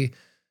if we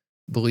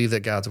believe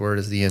that God's word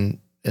is the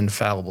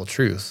infallible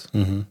truth,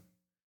 then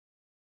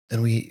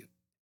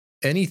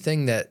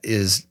anything that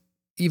is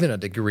even a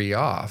degree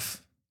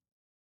off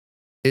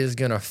is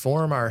going to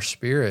form our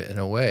spirit in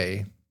a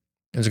way.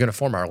 It's going to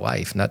form our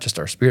life, not just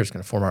our spirit. It's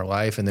going to form our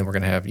life. And then we're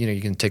going to have, you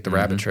can take the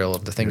rabbit trail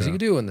of the things you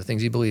do and the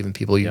things you believe and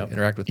people you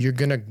interact with. You're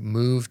going to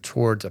move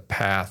towards a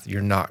path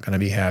you're not going to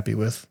be happy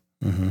with.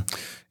 A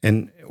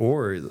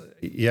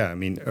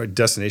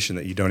destination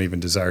that you don't even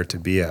desire to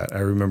be at. I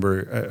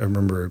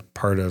remember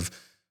part of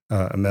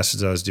a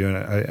message I was doing.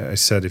 I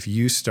said, if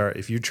you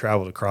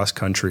traveled across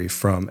country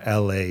from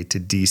LA to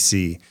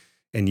DC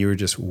and you were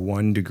just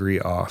 1 degree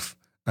off,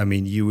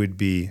 you would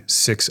be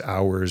 6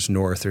 hours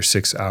north or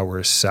 6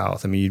 hours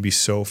south. You'd be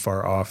so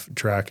far off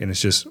track, and it's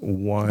just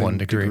one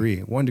degree.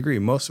 1 degree.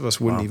 Most of us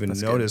wouldn't even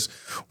notice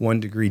 1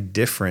 degree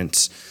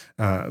difference,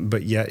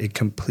 but yet it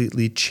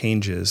completely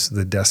changes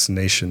the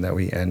destination that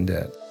we end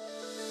at.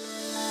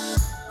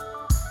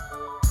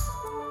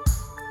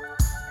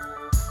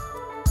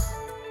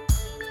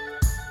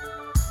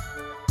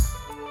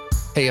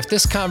 Hey, if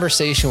this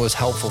conversation was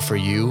helpful for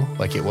you,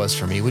 like it was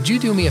for me, would you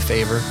do me a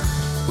favor?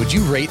 Would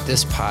you rate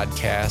this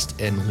podcast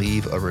and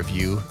leave a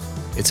review?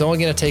 It's only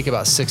going to take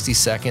about 60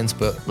 seconds,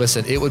 but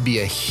listen, it would be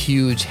a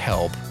huge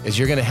help as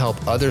you're going to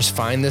help others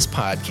find this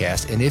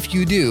podcast. And if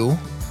you do,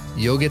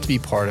 you'll get to be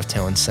part of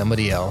telling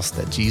somebody else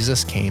that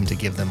Jesus came to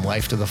give them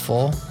life to the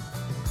full,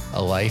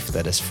 a life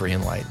that is free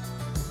and light.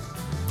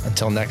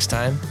 Until next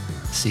time,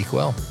 seek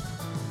well.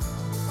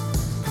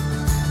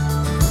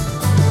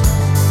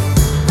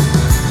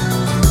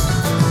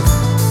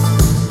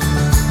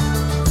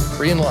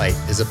 Free and Light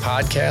is a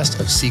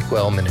podcast of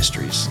Seekwell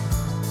Ministries.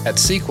 At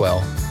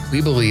Seekwell,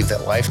 we believe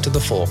that life to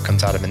the full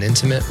comes out of an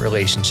intimate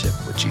relationship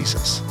with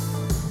Jesus.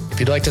 If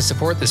you'd like to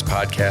support this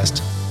podcast,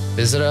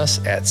 visit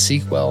us at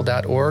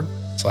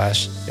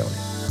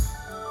seekwell.org/donate.